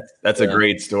insane. Yeah. That's a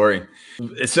great story.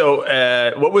 So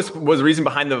what was the reason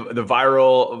behind the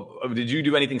viral? Did you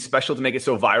do anything special to make it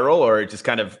so viral, or just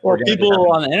kind of? Well,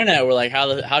 people on the internet were like,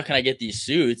 how can I get these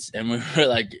suits? And we were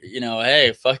like,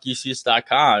 hey,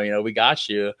 fuckyoussuits.com. We got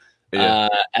you. Yeah.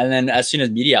 And then as soon as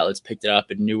media outlets picked it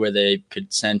up and knew where they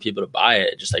could send people to buy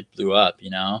it, it just like blew up,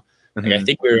 Like I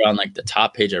think we were on like the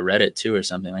top page of Reddit too or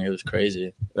something. Like it was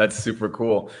crazy. That's super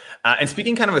cool. And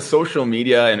speaking kind of of social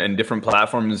media and different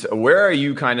platforms, where are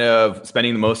you kind of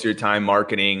spending the most of your time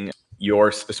marketing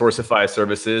your Sourcify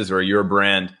services or your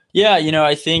brand? Yeah,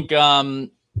 I think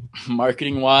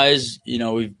marketing wise,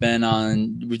 we've done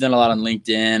a lot on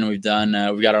LinkedIn. We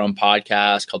got our own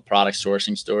podcast called Product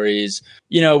Sourcing Stories.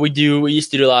 We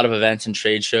used to do a lot of events and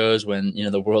trade shows when,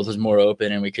 the world was more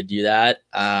open and we could do that.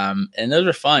 And those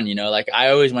were fun, like I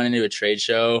always went into a trade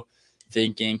show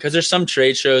thinking, cause there's some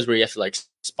trade shows where you have to like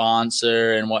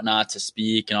sponsor and whatnot to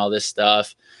speak and all this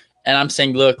stuff. And I'm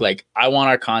saying, look, like I want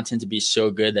our content to be so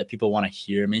good that people want to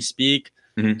hear me speak.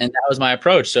 And that was my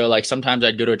approach. So like sometimes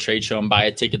I'd go to a trade show and buy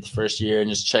a ticket the first year and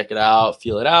just check it out,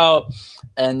 feel it out.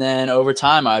 And then over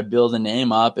time I'd build a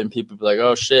name up and people would be like,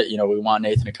 oh shit, we want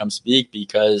Nathan to come speak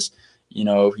because,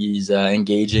 he's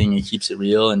engaging, he keeps it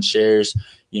real and shares,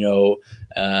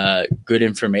 good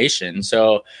information.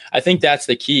 So I think that's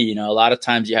the key. A lot of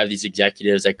times you have these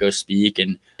executives that go speak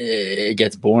and it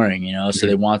gets boring, so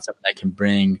they want something that can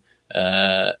bring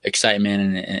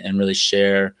excitement and really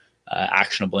share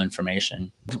actionable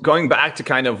information. Going back to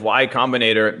kind of Y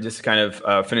Combinator, just to kind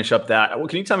of finish up that,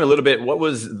 can you tell me a little bit, what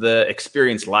was the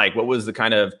experience like? What was the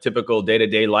kind of typical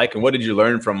day-to-day like? And what did you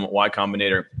learn from Y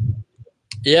Combinator?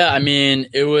 Yeah, I mean,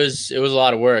 it was a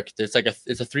lot of work. It's a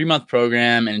 3-month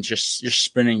program and you're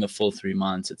sprinting the full 3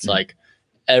 months. It's like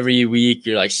every week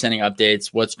you're like sending updates,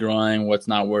 what's growing, what's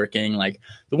not working. Like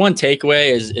the one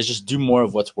takeaway is just do more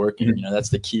of what's working. That's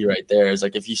the key right there. Is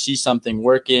like if you see something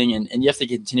working and you have to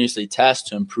continuously test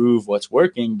to improve what's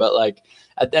working. But like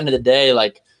at the end of the day,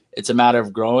 like it's a matter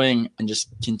of growing and just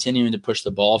continuing to push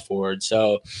the ball forward.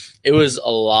 So it was a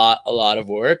lot of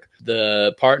work.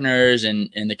 The partners and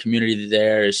the community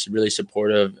there is really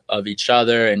supportive of each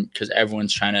other, and because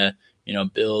everyone's trying to,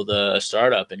 build a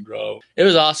startup and grow. It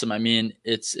was awesome. I mean,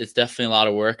 it's definitely a lot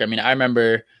of work. I mean, I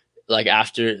remember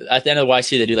at the end of the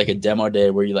YC, they do like a demo day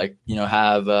where you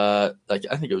have I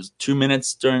think it was 2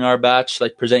 minutes during our batch,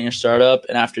 present your startup.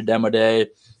 And after demo day,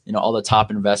 all the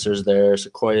top investors there,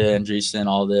 Sequoia, Andreessen,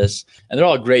 all this, and they're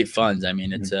all great funds. I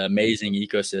mean, it's an amazing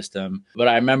ecosystem. But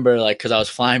I remember because I was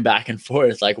flying back and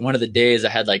forth, one of the days I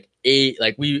had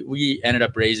 8, we ended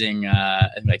up raising,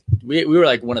 and we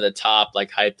were one of the top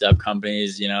hyped up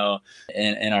companies, in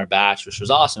our batch, which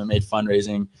was awesome. It made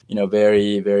fundraising,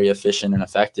 very, very efficient and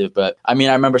effective. But I mean,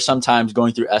 I remember sometimes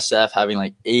going through SF,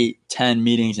 having 8, 10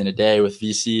 meetings in a day with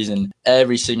VCs, and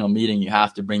every single meeting you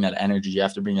have to bring that energy, you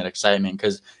have to bring that excitement,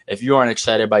 because if you aren't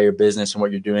excited by your business and what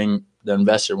you're doing, the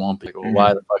investor won't be. Well,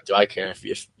 why the fuck do I care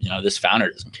if this founder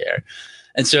doesn't care?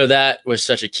 And so that was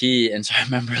such a key. And so I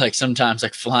remember sometimes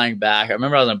flying back. I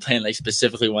remember I was on a plane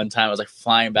specifically one time. I was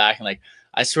flying back and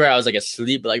I swear I was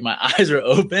asleep, but my eyes were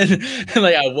open and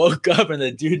I woke up and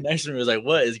the dude next to me was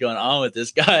what is going on with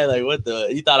this guy?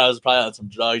 He thought I was probably on some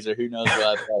drugs or who knows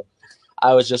what. But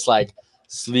I was just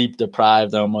sleep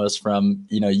deprived almost from,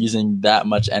 using that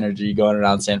much energy going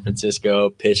around San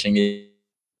Francisco, pitching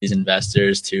these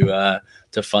investors to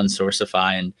fund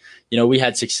Sourcify. And, we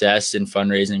had success in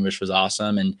fundraising, which was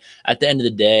awesome. And at the end of the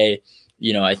day,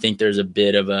 I think there's a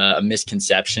bit of a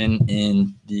misconception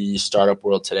in the startup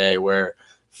world today where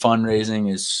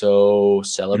fundraising is so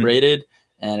celebrated,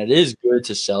 and it is good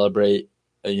to celebrate,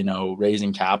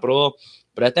 raising capital.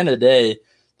 But at the end of the day,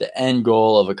 the end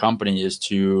goal of a company is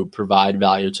to provide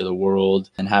value to the world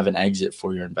and have an exit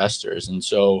for your investors. And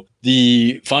so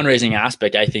the fundraising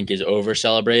aspect, I think, is over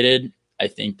celebrated. I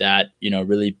think that,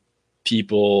 really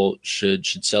people should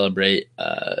celebrate,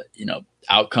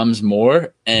 outcomes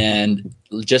more. And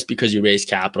just because you raise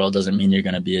capital doesn't mean you're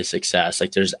going to be a success.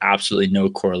 There's absolutely no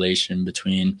correlation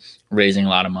between raising a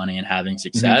lot of money and having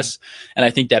success. And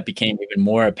I think that became even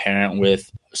more apparent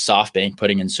with SoftBank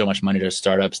putting in so much money to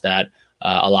startups that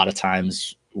a lot of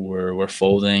times we're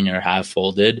folding or have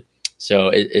folded. So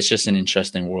it's just an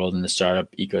interesting world in the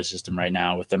startup ecosystem right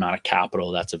now with the amount of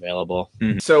capital that's available.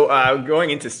 So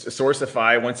going into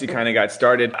Sourcify, once you kind of got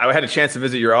started, I had a chance to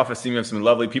visit your office. You have some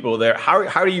lovely people there. How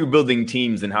are you building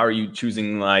teams, and how are you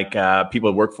choosing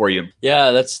people to work for you? Yeah,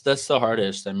 that's the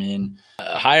hardest. I mean,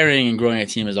 hiring and growing a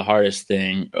team is the hardest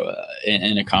thing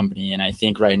in a company. And I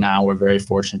think right now we're very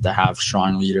fortunate to have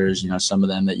strong leaders, some of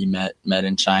them that you met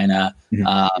in China.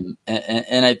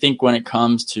 And I think when it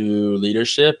comes to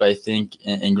leadership, I think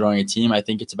in growing a team, I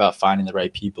think it's about finding the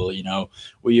right people.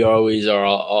 We always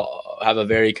have a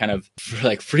very kind of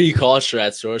free culture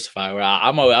at Sourcify, where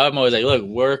I'm always look,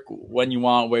 work when you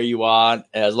want, where you want,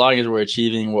 as long as we're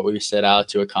achieving what we set out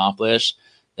to accomplish,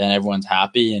 then everyone's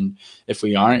happy. And if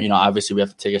we aren't, obviously we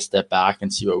have to take a step back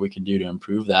and see what we can do to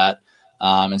improve that.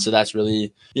 And so that's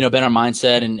really, been our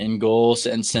mindset and goals.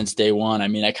 And since day one, I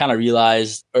mean, I kind of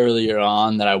realized earlier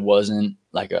on that I wasn't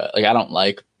I don't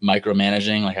like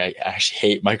micromanaging. I actually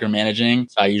hate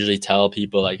micromanaging. So I usually tell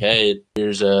people hey,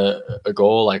 here's a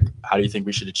goal. How do you think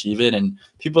we should achieve it? And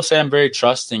people say I'm very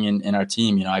trusting in our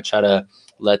team. I try to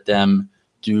let them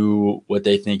do what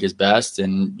they think is best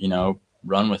and,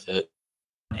 run with it.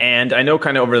 And I know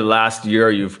kind of over the last year,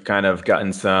 you've kind of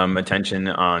gotten some attention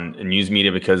on news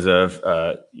media because of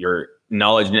your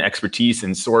knowledge and expertise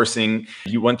in sourcing.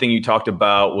 One thing you talked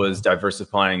about was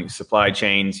diversifying supply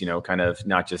chains, kind of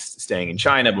not just staying in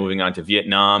China, moving on to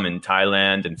Vietnam and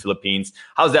Thailand and Philippines.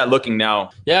 How's that looking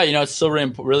now? Yeah, it's still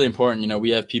really important.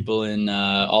 We have people in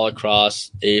all across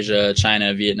Asia,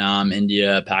 China, Vietnam,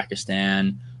 India,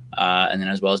 Pakistan, and then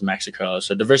as well as Mexico.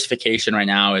 So diversification right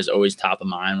now is always top of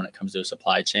mind when it comes to a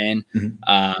supply chain.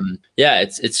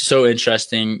 It's so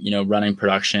interesting, running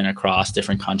production across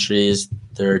different countries.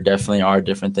 There definitely are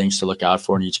different things to look out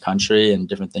for in each country and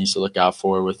different things to look out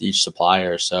for with each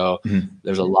supplier. So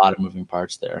there's a lot of moving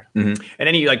parts there. And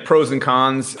any pros and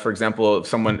cons, for example, if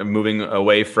someone moving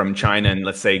away from China and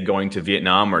let's say going to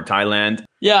Vietnam or Thailand?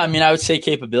 Yeah, I mean, I would say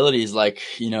capabilities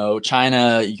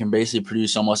China, you can basically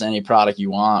produce almost any product you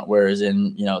want. Whereas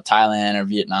in, Thailand or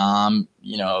Vietnam,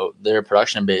 their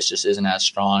production base just isn't as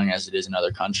strong as it is in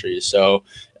other countries. So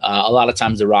a lot of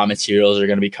times the raw materials are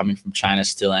going to be coming from China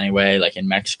still anyway. In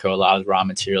Mexico, a lot of the raw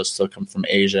materials still come from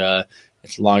Asia.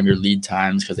 It's longer lead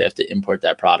times because they have to import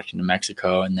that product into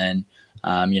Mexico and then,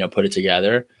 put it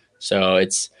together. So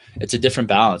it's a different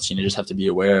balance. You just have to be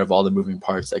aware of all the moving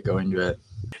parts that go into it.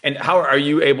 And how are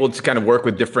you able to kind of work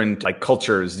with different like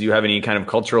cultures? Do you have any kind of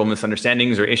cultural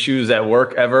misunderstandings or issues at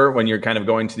work ever when you're kind of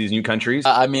going to these new countries?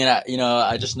 I mean,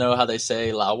 I just know how they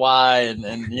say la why and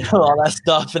all that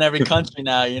stuff in every country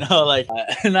now,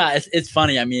 it's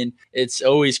funny. I mean, it's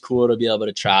always cool to be able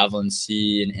to travel and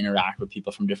see and interact with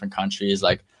people from different countries.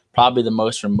 Like probably the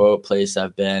most remote place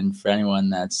I've been, for anyone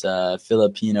that's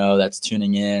Filipino that's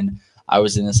tuning in, I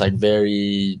was in this like I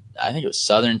think it was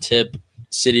southern tip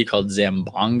city called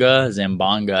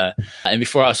Zamboanga. And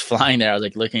before I was flying there, I was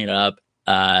like looking it up.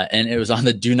 And it was on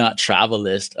the do not travel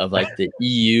list of like the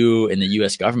EU and the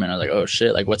US government. I was like, oh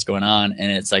shit, like what's going on?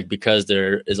 And it's like, because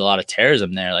there is a lot of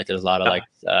terrorism there. Like there's a lot of like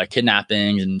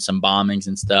kidnappings and some bombings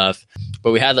and stuff.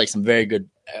 But we had like some very good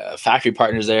factory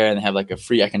partners there, and they have like a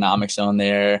free economic zone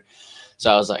there.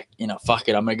 So I was like, fuck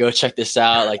it, I'm going to go check this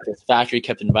out. Like this factory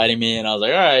kept inviting me, and I was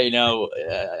like, all right,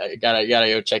 I gotta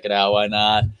go check it out. Why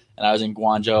not? And I was in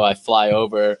Guangzhou. I fly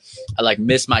over. I like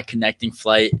missed my connecting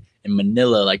flight in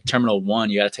Manila, like Terminal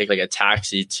 1. You got to take like a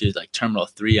taxi to like Terminal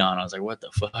 3 on. I was like, what the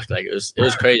fuck? Like it was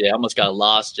crazy. I almost got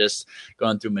lost just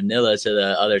going through Manila to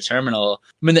the other terminal.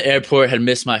 I'm in the airport, had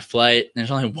missed my flight.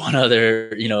 There's only one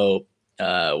other,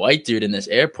 white dude in this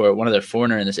airport, one other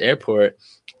foreigner in this airport.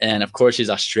 And of course, he's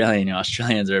Australian.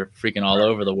 Australians are freaking all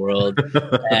over the world.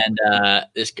 And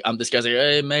this guy's like,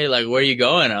 hey, mate, like, where are you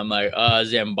going? I'm like,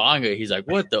 Zamboanga. He's like,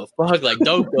 what the fuck? Like,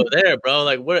 don't go there, bro.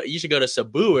 Like, what? You should go to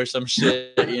Cebu or some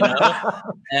shit, And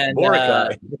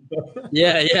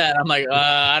yeah. And I'm like,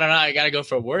 I don't know. I got to go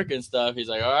for work and stuff. He's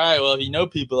like, all right, well, if you know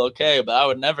people, okay. But I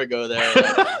would never go there.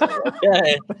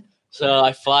 Okay. So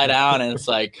I fly down, and it's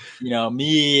like,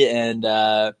 me and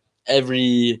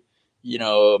every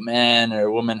man or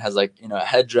woman has like, a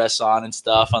headdress on and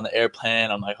stuff on the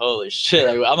airplane. I'm like, holy shit.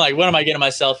 I'm like, what am I getting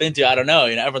myself into? I don't know.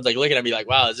 Everyone's like looking at me like,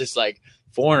 wow, is this like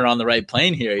foreigner on the right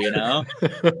plane here,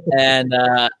 And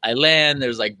I land,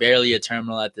 there's like barely a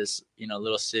terminal at this,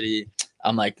 little city.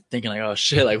 I'm like thinking like, oh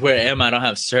shit, like where am I? I don't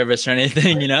have service or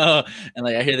anything, And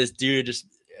like, I hear this dude just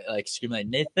like screaming like,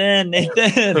 Nathan.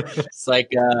 It's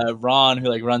like Ron, who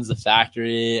like runs the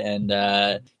factory, and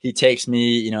he takes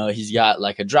me, he's got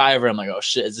like a driver. I'm like, oh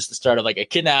shit, is this the start of like a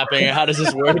kidnapping? How does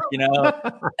this work?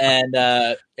 And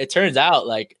it turns out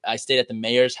like I stayed at the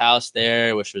mayor's house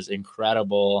there, which was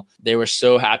incredible. They were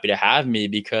so happy to have me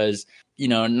because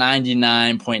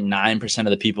 99.9% of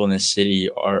the people in this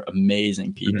city are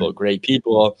amazing people, great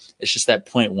people. It's just that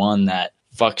 0.1 that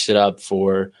fucks it up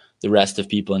for the rest of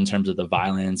people in terms of the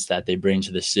violence that they bring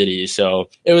to the city. So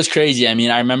it was crazy. I mean,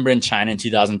 I remember in China in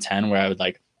 2010 where I would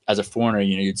like, as a foreigner,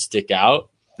 you'd stick out.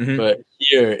 But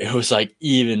here it was like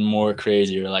even more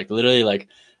crazier. Like literally, like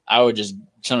I would just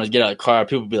sometimes get out of the car,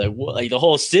 people would be like, what? Like the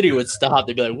whole city would stop.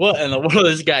 They'd be like, what in the world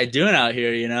is this guy doing out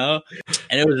here, And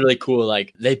it was really cool.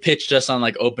 Like they pitched us on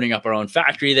like opening up our own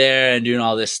factory there and doing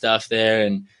all this stuff there.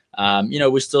 And,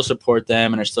 we still support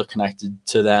them and are still connected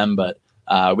to them, but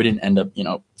we didn't end up,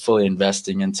 fully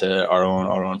investing into our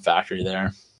own factory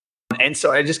there. And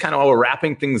so I just kind of, while we're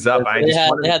wrapping things up, they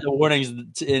had the warnings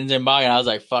in Zimbabwe, and I was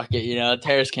like, fuck it,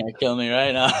 terrorists can't kill me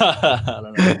right now. I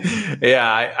don't know.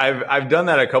 Yeah, I've done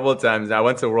that a couple of times. I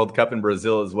went to the World Cup in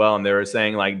Brazil as well, and they were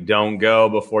saying like, don't go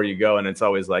before you go. And it's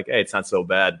always like, hey, it's not so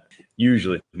bad.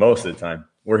 Usually, most of the time.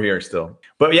 We're here still.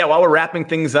 But yeah, while we're wrapping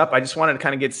things up, I just wanted to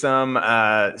kind of get some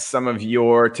of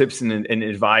your tips and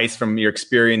advice from your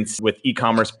experience with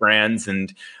e-commerce brands.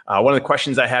 And one of the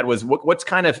questions I had was, what's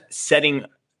kind of setting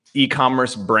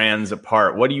e-commerce brands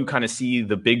apart? What do you kind of see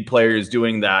the big players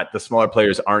doing that the smaller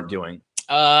players aren't doing?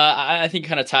 I think it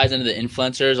kind of ties into the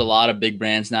influencers. A lot of big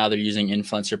brands now, they're using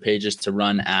influencer pages to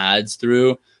run ads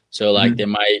through. So like they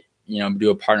might, do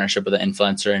a partnership with an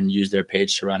influencer and use their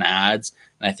page to run ads.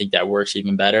 And I think that works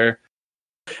even better.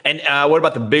 And what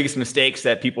about the biggest mistakes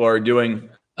that people are doing?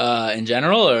 In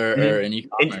general or in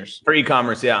e-commerce? For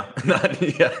e-commerce, yeah.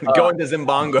 Going to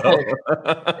Zimbongo.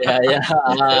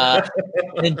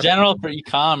 In general, for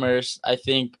e-commerce, I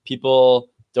think people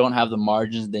don't have the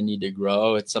margins they need to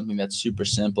grow. It's something that's super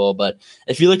simple. But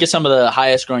if you look at some of the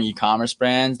highest growing e-commerce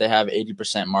brands, they have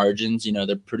 80% margins.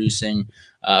 They're producing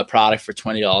a product for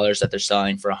 $20 that they're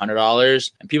selling for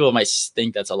 $100. And people might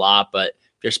think that's a lot, but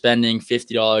if you're spending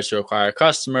 $50 to acquire a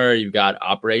customer, you've got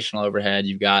operational overhead,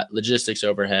 you've got logistics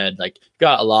overhead, like you've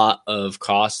got a lot of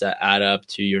costs that add up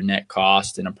to your net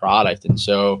cost in a product. And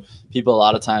so people a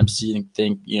lot of times think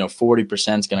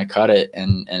 40% is going to cut it,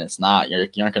 and it's not. You're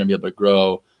not going to be able to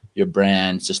grow your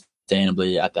brand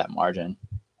sustainably at that margin.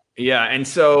 Yeah. And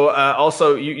so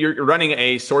also you're running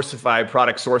a Sourcify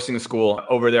product sourcing school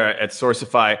over there at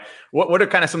Sourcify. What are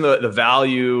kind of some of the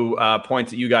value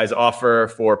points that you guys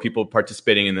offer for people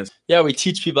participating in this? Yeah, we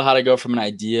teach people how to go from an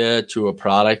idea to a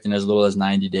product in as little as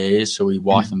 90 days. So we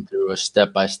walk them through a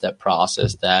step-by-step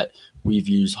process that we've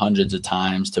used hundreds of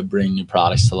times to bring new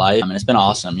products to life. And it's been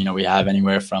awesome. You know, we have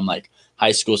anywhere from like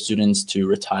high school students to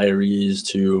retirees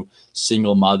to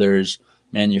single mothers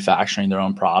manufacturing their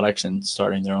own products and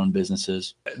starting their own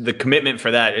businesses. The commitment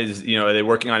for that is, you know, are they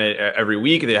working on it every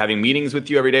week? Are they having meetings with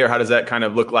you every day? Or how does that kind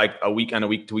of look like a week on a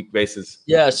week-to-week basis?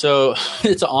 Yeah, so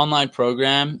it's an online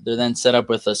program. They're then set up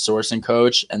with a sourcing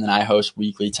coach, and then I host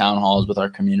weekly town halls with our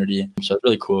community. So it's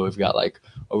really cool. We've got like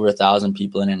over 1,000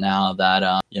 people in it now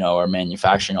that, you know, are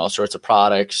manufacturing all sorts of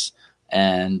products.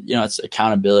 And, you know, it's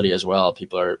accountability as well.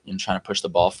 People are, you know, trying to push the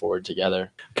ball forward together.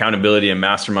 Accountability and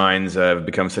masterminds have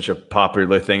become such a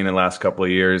popular thing in the last couple of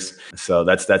years. So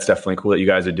that's definitely cool that you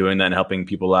guys are doing that and helping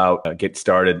people out get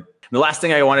started. The last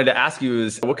thing I wanted to ask you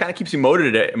is what kind of keeps you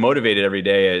motivated every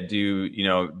day?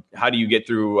 How do you get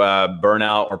through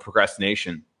burnout or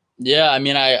procrastination? Yeah, I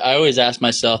mean, I always ask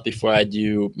myself before I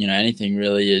do, you know, anything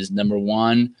really is number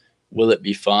one, will it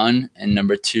be fun? And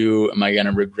number two, am I going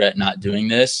to regret not doing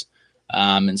this?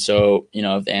 And so, you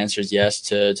know, if the answer is yes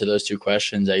to those two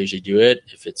questions, I usually do it.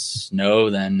 If it's no,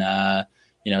 then,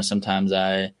 you know, sometimes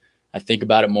I think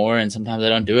about it more and sometimes I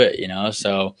don't do it, you know?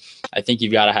 So I think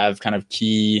you've got to have kind of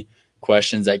key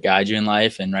questions that guide you in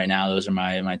life. And right now, those are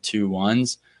my two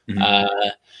ones. Mm-hmm.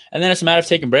 And then it's a matter of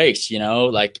taking breaks, you know,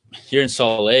 like here in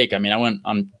Salt Lake. I mean, I went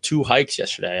on 2 hikes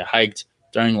yesterday. I hiked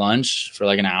during lunch for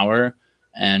like an hour.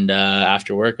 And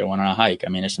after work, I went on a hike. I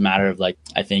mean, it's a matter of like,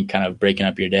 I think kind of breaking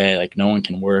up your day. Like no one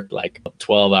can work like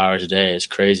 12 hours a day. It's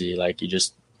crazy. Like you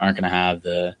just aren't going to have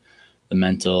the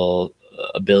mental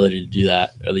ability to do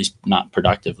that, at least not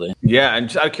productively. Yeah. And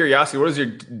just out of curiosity, what does your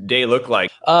day look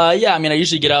like? Yeah. I mean, I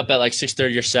usually get up at like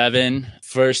 6:30 or 7.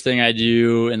 First thing I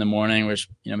do in the morning, which,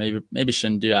 you know, maybe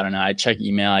shouldn't do, I don't know. I check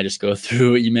email. I just go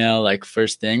through email like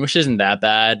first thing, which isn't that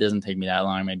bad. It doesn't take me that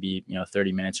long, maybe, you know,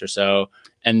 30 minutes or so.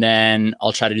 And then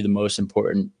I'll try to do the most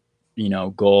important, you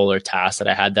know, goal or task that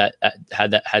I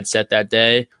had set that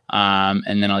day.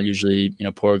 And then I'll usually, you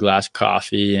know, pour a glass of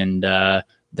coffee and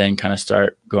then kind of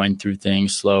start going through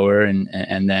things slower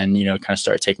and then, you know, kind of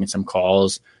start taking some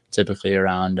calls, typically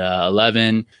around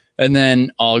 11. And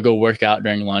then I'll go work out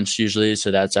during lunch usually. So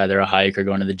that's either a hike or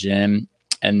going to the gym.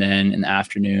 And then in the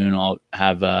afternoon, I'll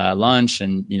have lunch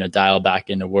and, you know, dial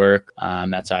back into work.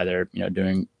 That's either, you know,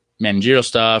 doing managerial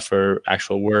stuff or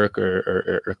actual work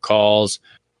or calls.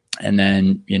 And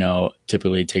then, you know,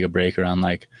 typically take a break around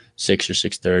like 6 or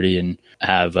 6:30 and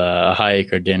have a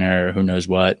hike or dinner or who knows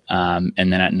what. And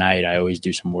then at night, I always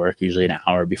do some work, usually an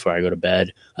hour before I go to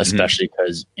bed, especially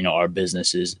because, you know, our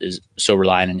business is so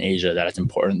reliant in Asia that it's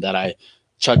important that I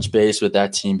touch base with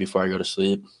that team before I go to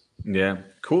sleep. Yeah.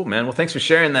 Cool, man. Well, thanks for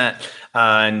sharing that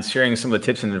and sharing some of the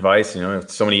tips and advice. You know, with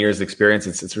so many years of experience,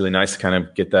 it's really nice to kind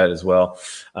of get that as well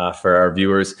for our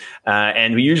viewers.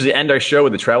 And we usually end our show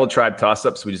with the Travel Tribe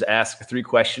toss-up. So we just ask 3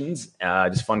 questions,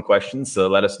 just fun questions. So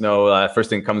let us know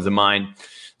first thing that comes to mind.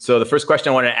 So the first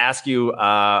question I want to ask you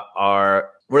are,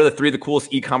 what are the 3 of the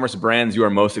coolest e-commerce brands you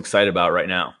are most excited about right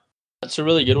now? That's a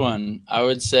really good one. I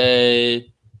would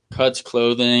say Cuts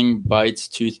Clothing, Bites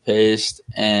Toothpaste,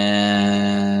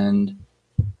 and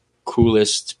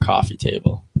Coolest Coffee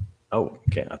Table. Oh,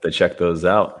 okay. I have to check those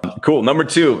out. Cool. Number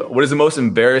 2, what is the most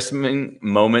embarrassing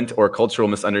moment or cultural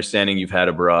misunderstanding you've had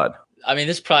abroad? I mean,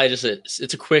 this is probably just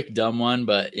it's a quick, dumb one,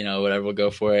 but, you know, whatever, we'll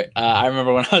go for it. I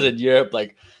remember when I was in Europe,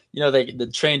 like, you know, the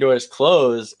train doors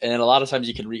close and a lot of times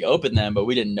you can reopen them, but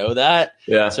we didn't know that.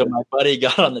 Yeah. So my buddy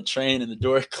got on the train and the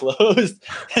door closed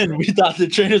and we thought the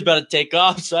train was about to take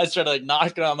off. So I started like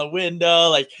knocking on the window,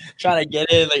 like trying to get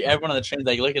in, like everyone on the train's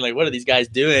like looking like, what are these guys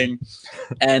doing?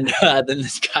 And then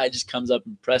this guy just comes up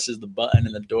and presses the button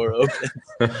and the door opens.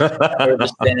 We're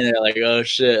just standing there like, oh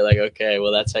shit. Like, okay,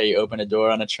 well, that's how you open a door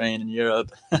on a train in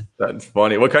Europe. That's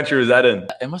funny. What country was that in?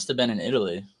 It must've been in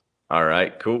Italy. All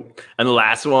right, cool. And the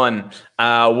last one,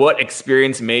 what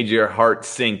experience made your heart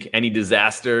sink? Any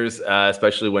disasters,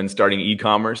 especially when starting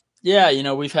e-commerce? Yeah, you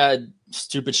know, we've had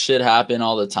stupid shit happen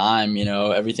all the time, you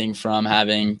know, everything from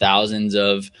having thousands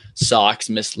of socks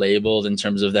mislabeled in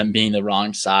terms of them being the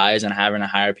wrong size and having to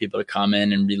hire people to come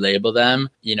in and relabel them.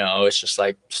 You know, it's just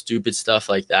like stupid stuff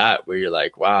like that where you're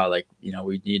like, wow, like, you know,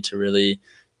 we need to really,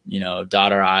 you know,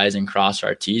 dot our I's and cross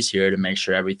our T's here to make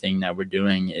sure everything that we're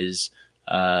doing is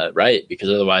right, because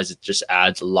otherwise it just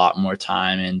adds a lot more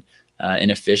time and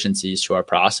inefficiencies to our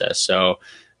process. So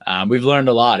we've learned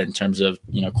a lot in terms of,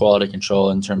 you know, quality control,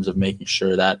 in terms of making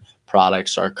sure that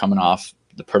products are coming off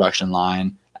the production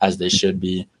line as they should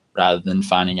be, rather than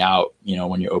finding out,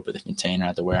 when you open the container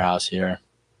at the warehouse here.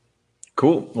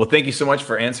 Cool. Well, thank you so much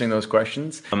for answering those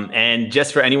questions. And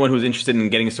just for anyone who's interested in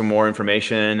getting some more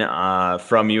information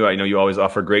from you, I know you always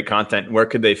offer great content. Where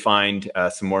could they find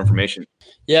some more information?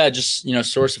 Yeah, just,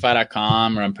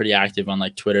 Sourcify.com, or I'm pretty active on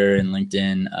like Twitter and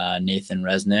LinkedIn, Nathan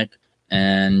Resnick.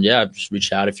 And yeah, just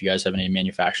reach out if you guys have any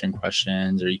manufacturing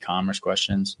questions or e-commerce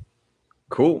questions.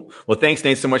 Cool. Well, thanks,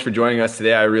 Nate, so much for joining us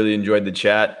today. I really enjoyed the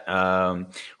chat.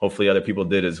 Hopefully other people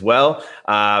did as well.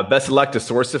 Best of luck to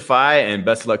Sourcify, and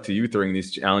best of luck to you during these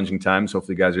challenging times.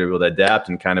 Hopefully you guys are able to adapt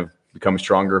and kind of become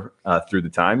stronger through the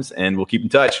times, and we'll keep in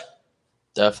touch.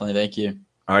 Definitely. Thank you.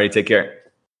 All right. Take care.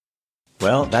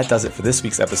 Well, that does it for this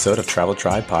week's episode of Travel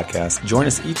Tribe Podcast. Join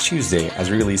us each Tuesday as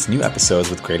we release new episodes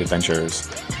with great adventurers.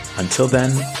 Until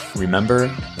then, remember,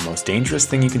 the most dangerous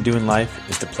thing you can do in life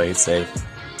is to play it safe.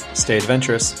 Stay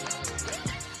adventurous.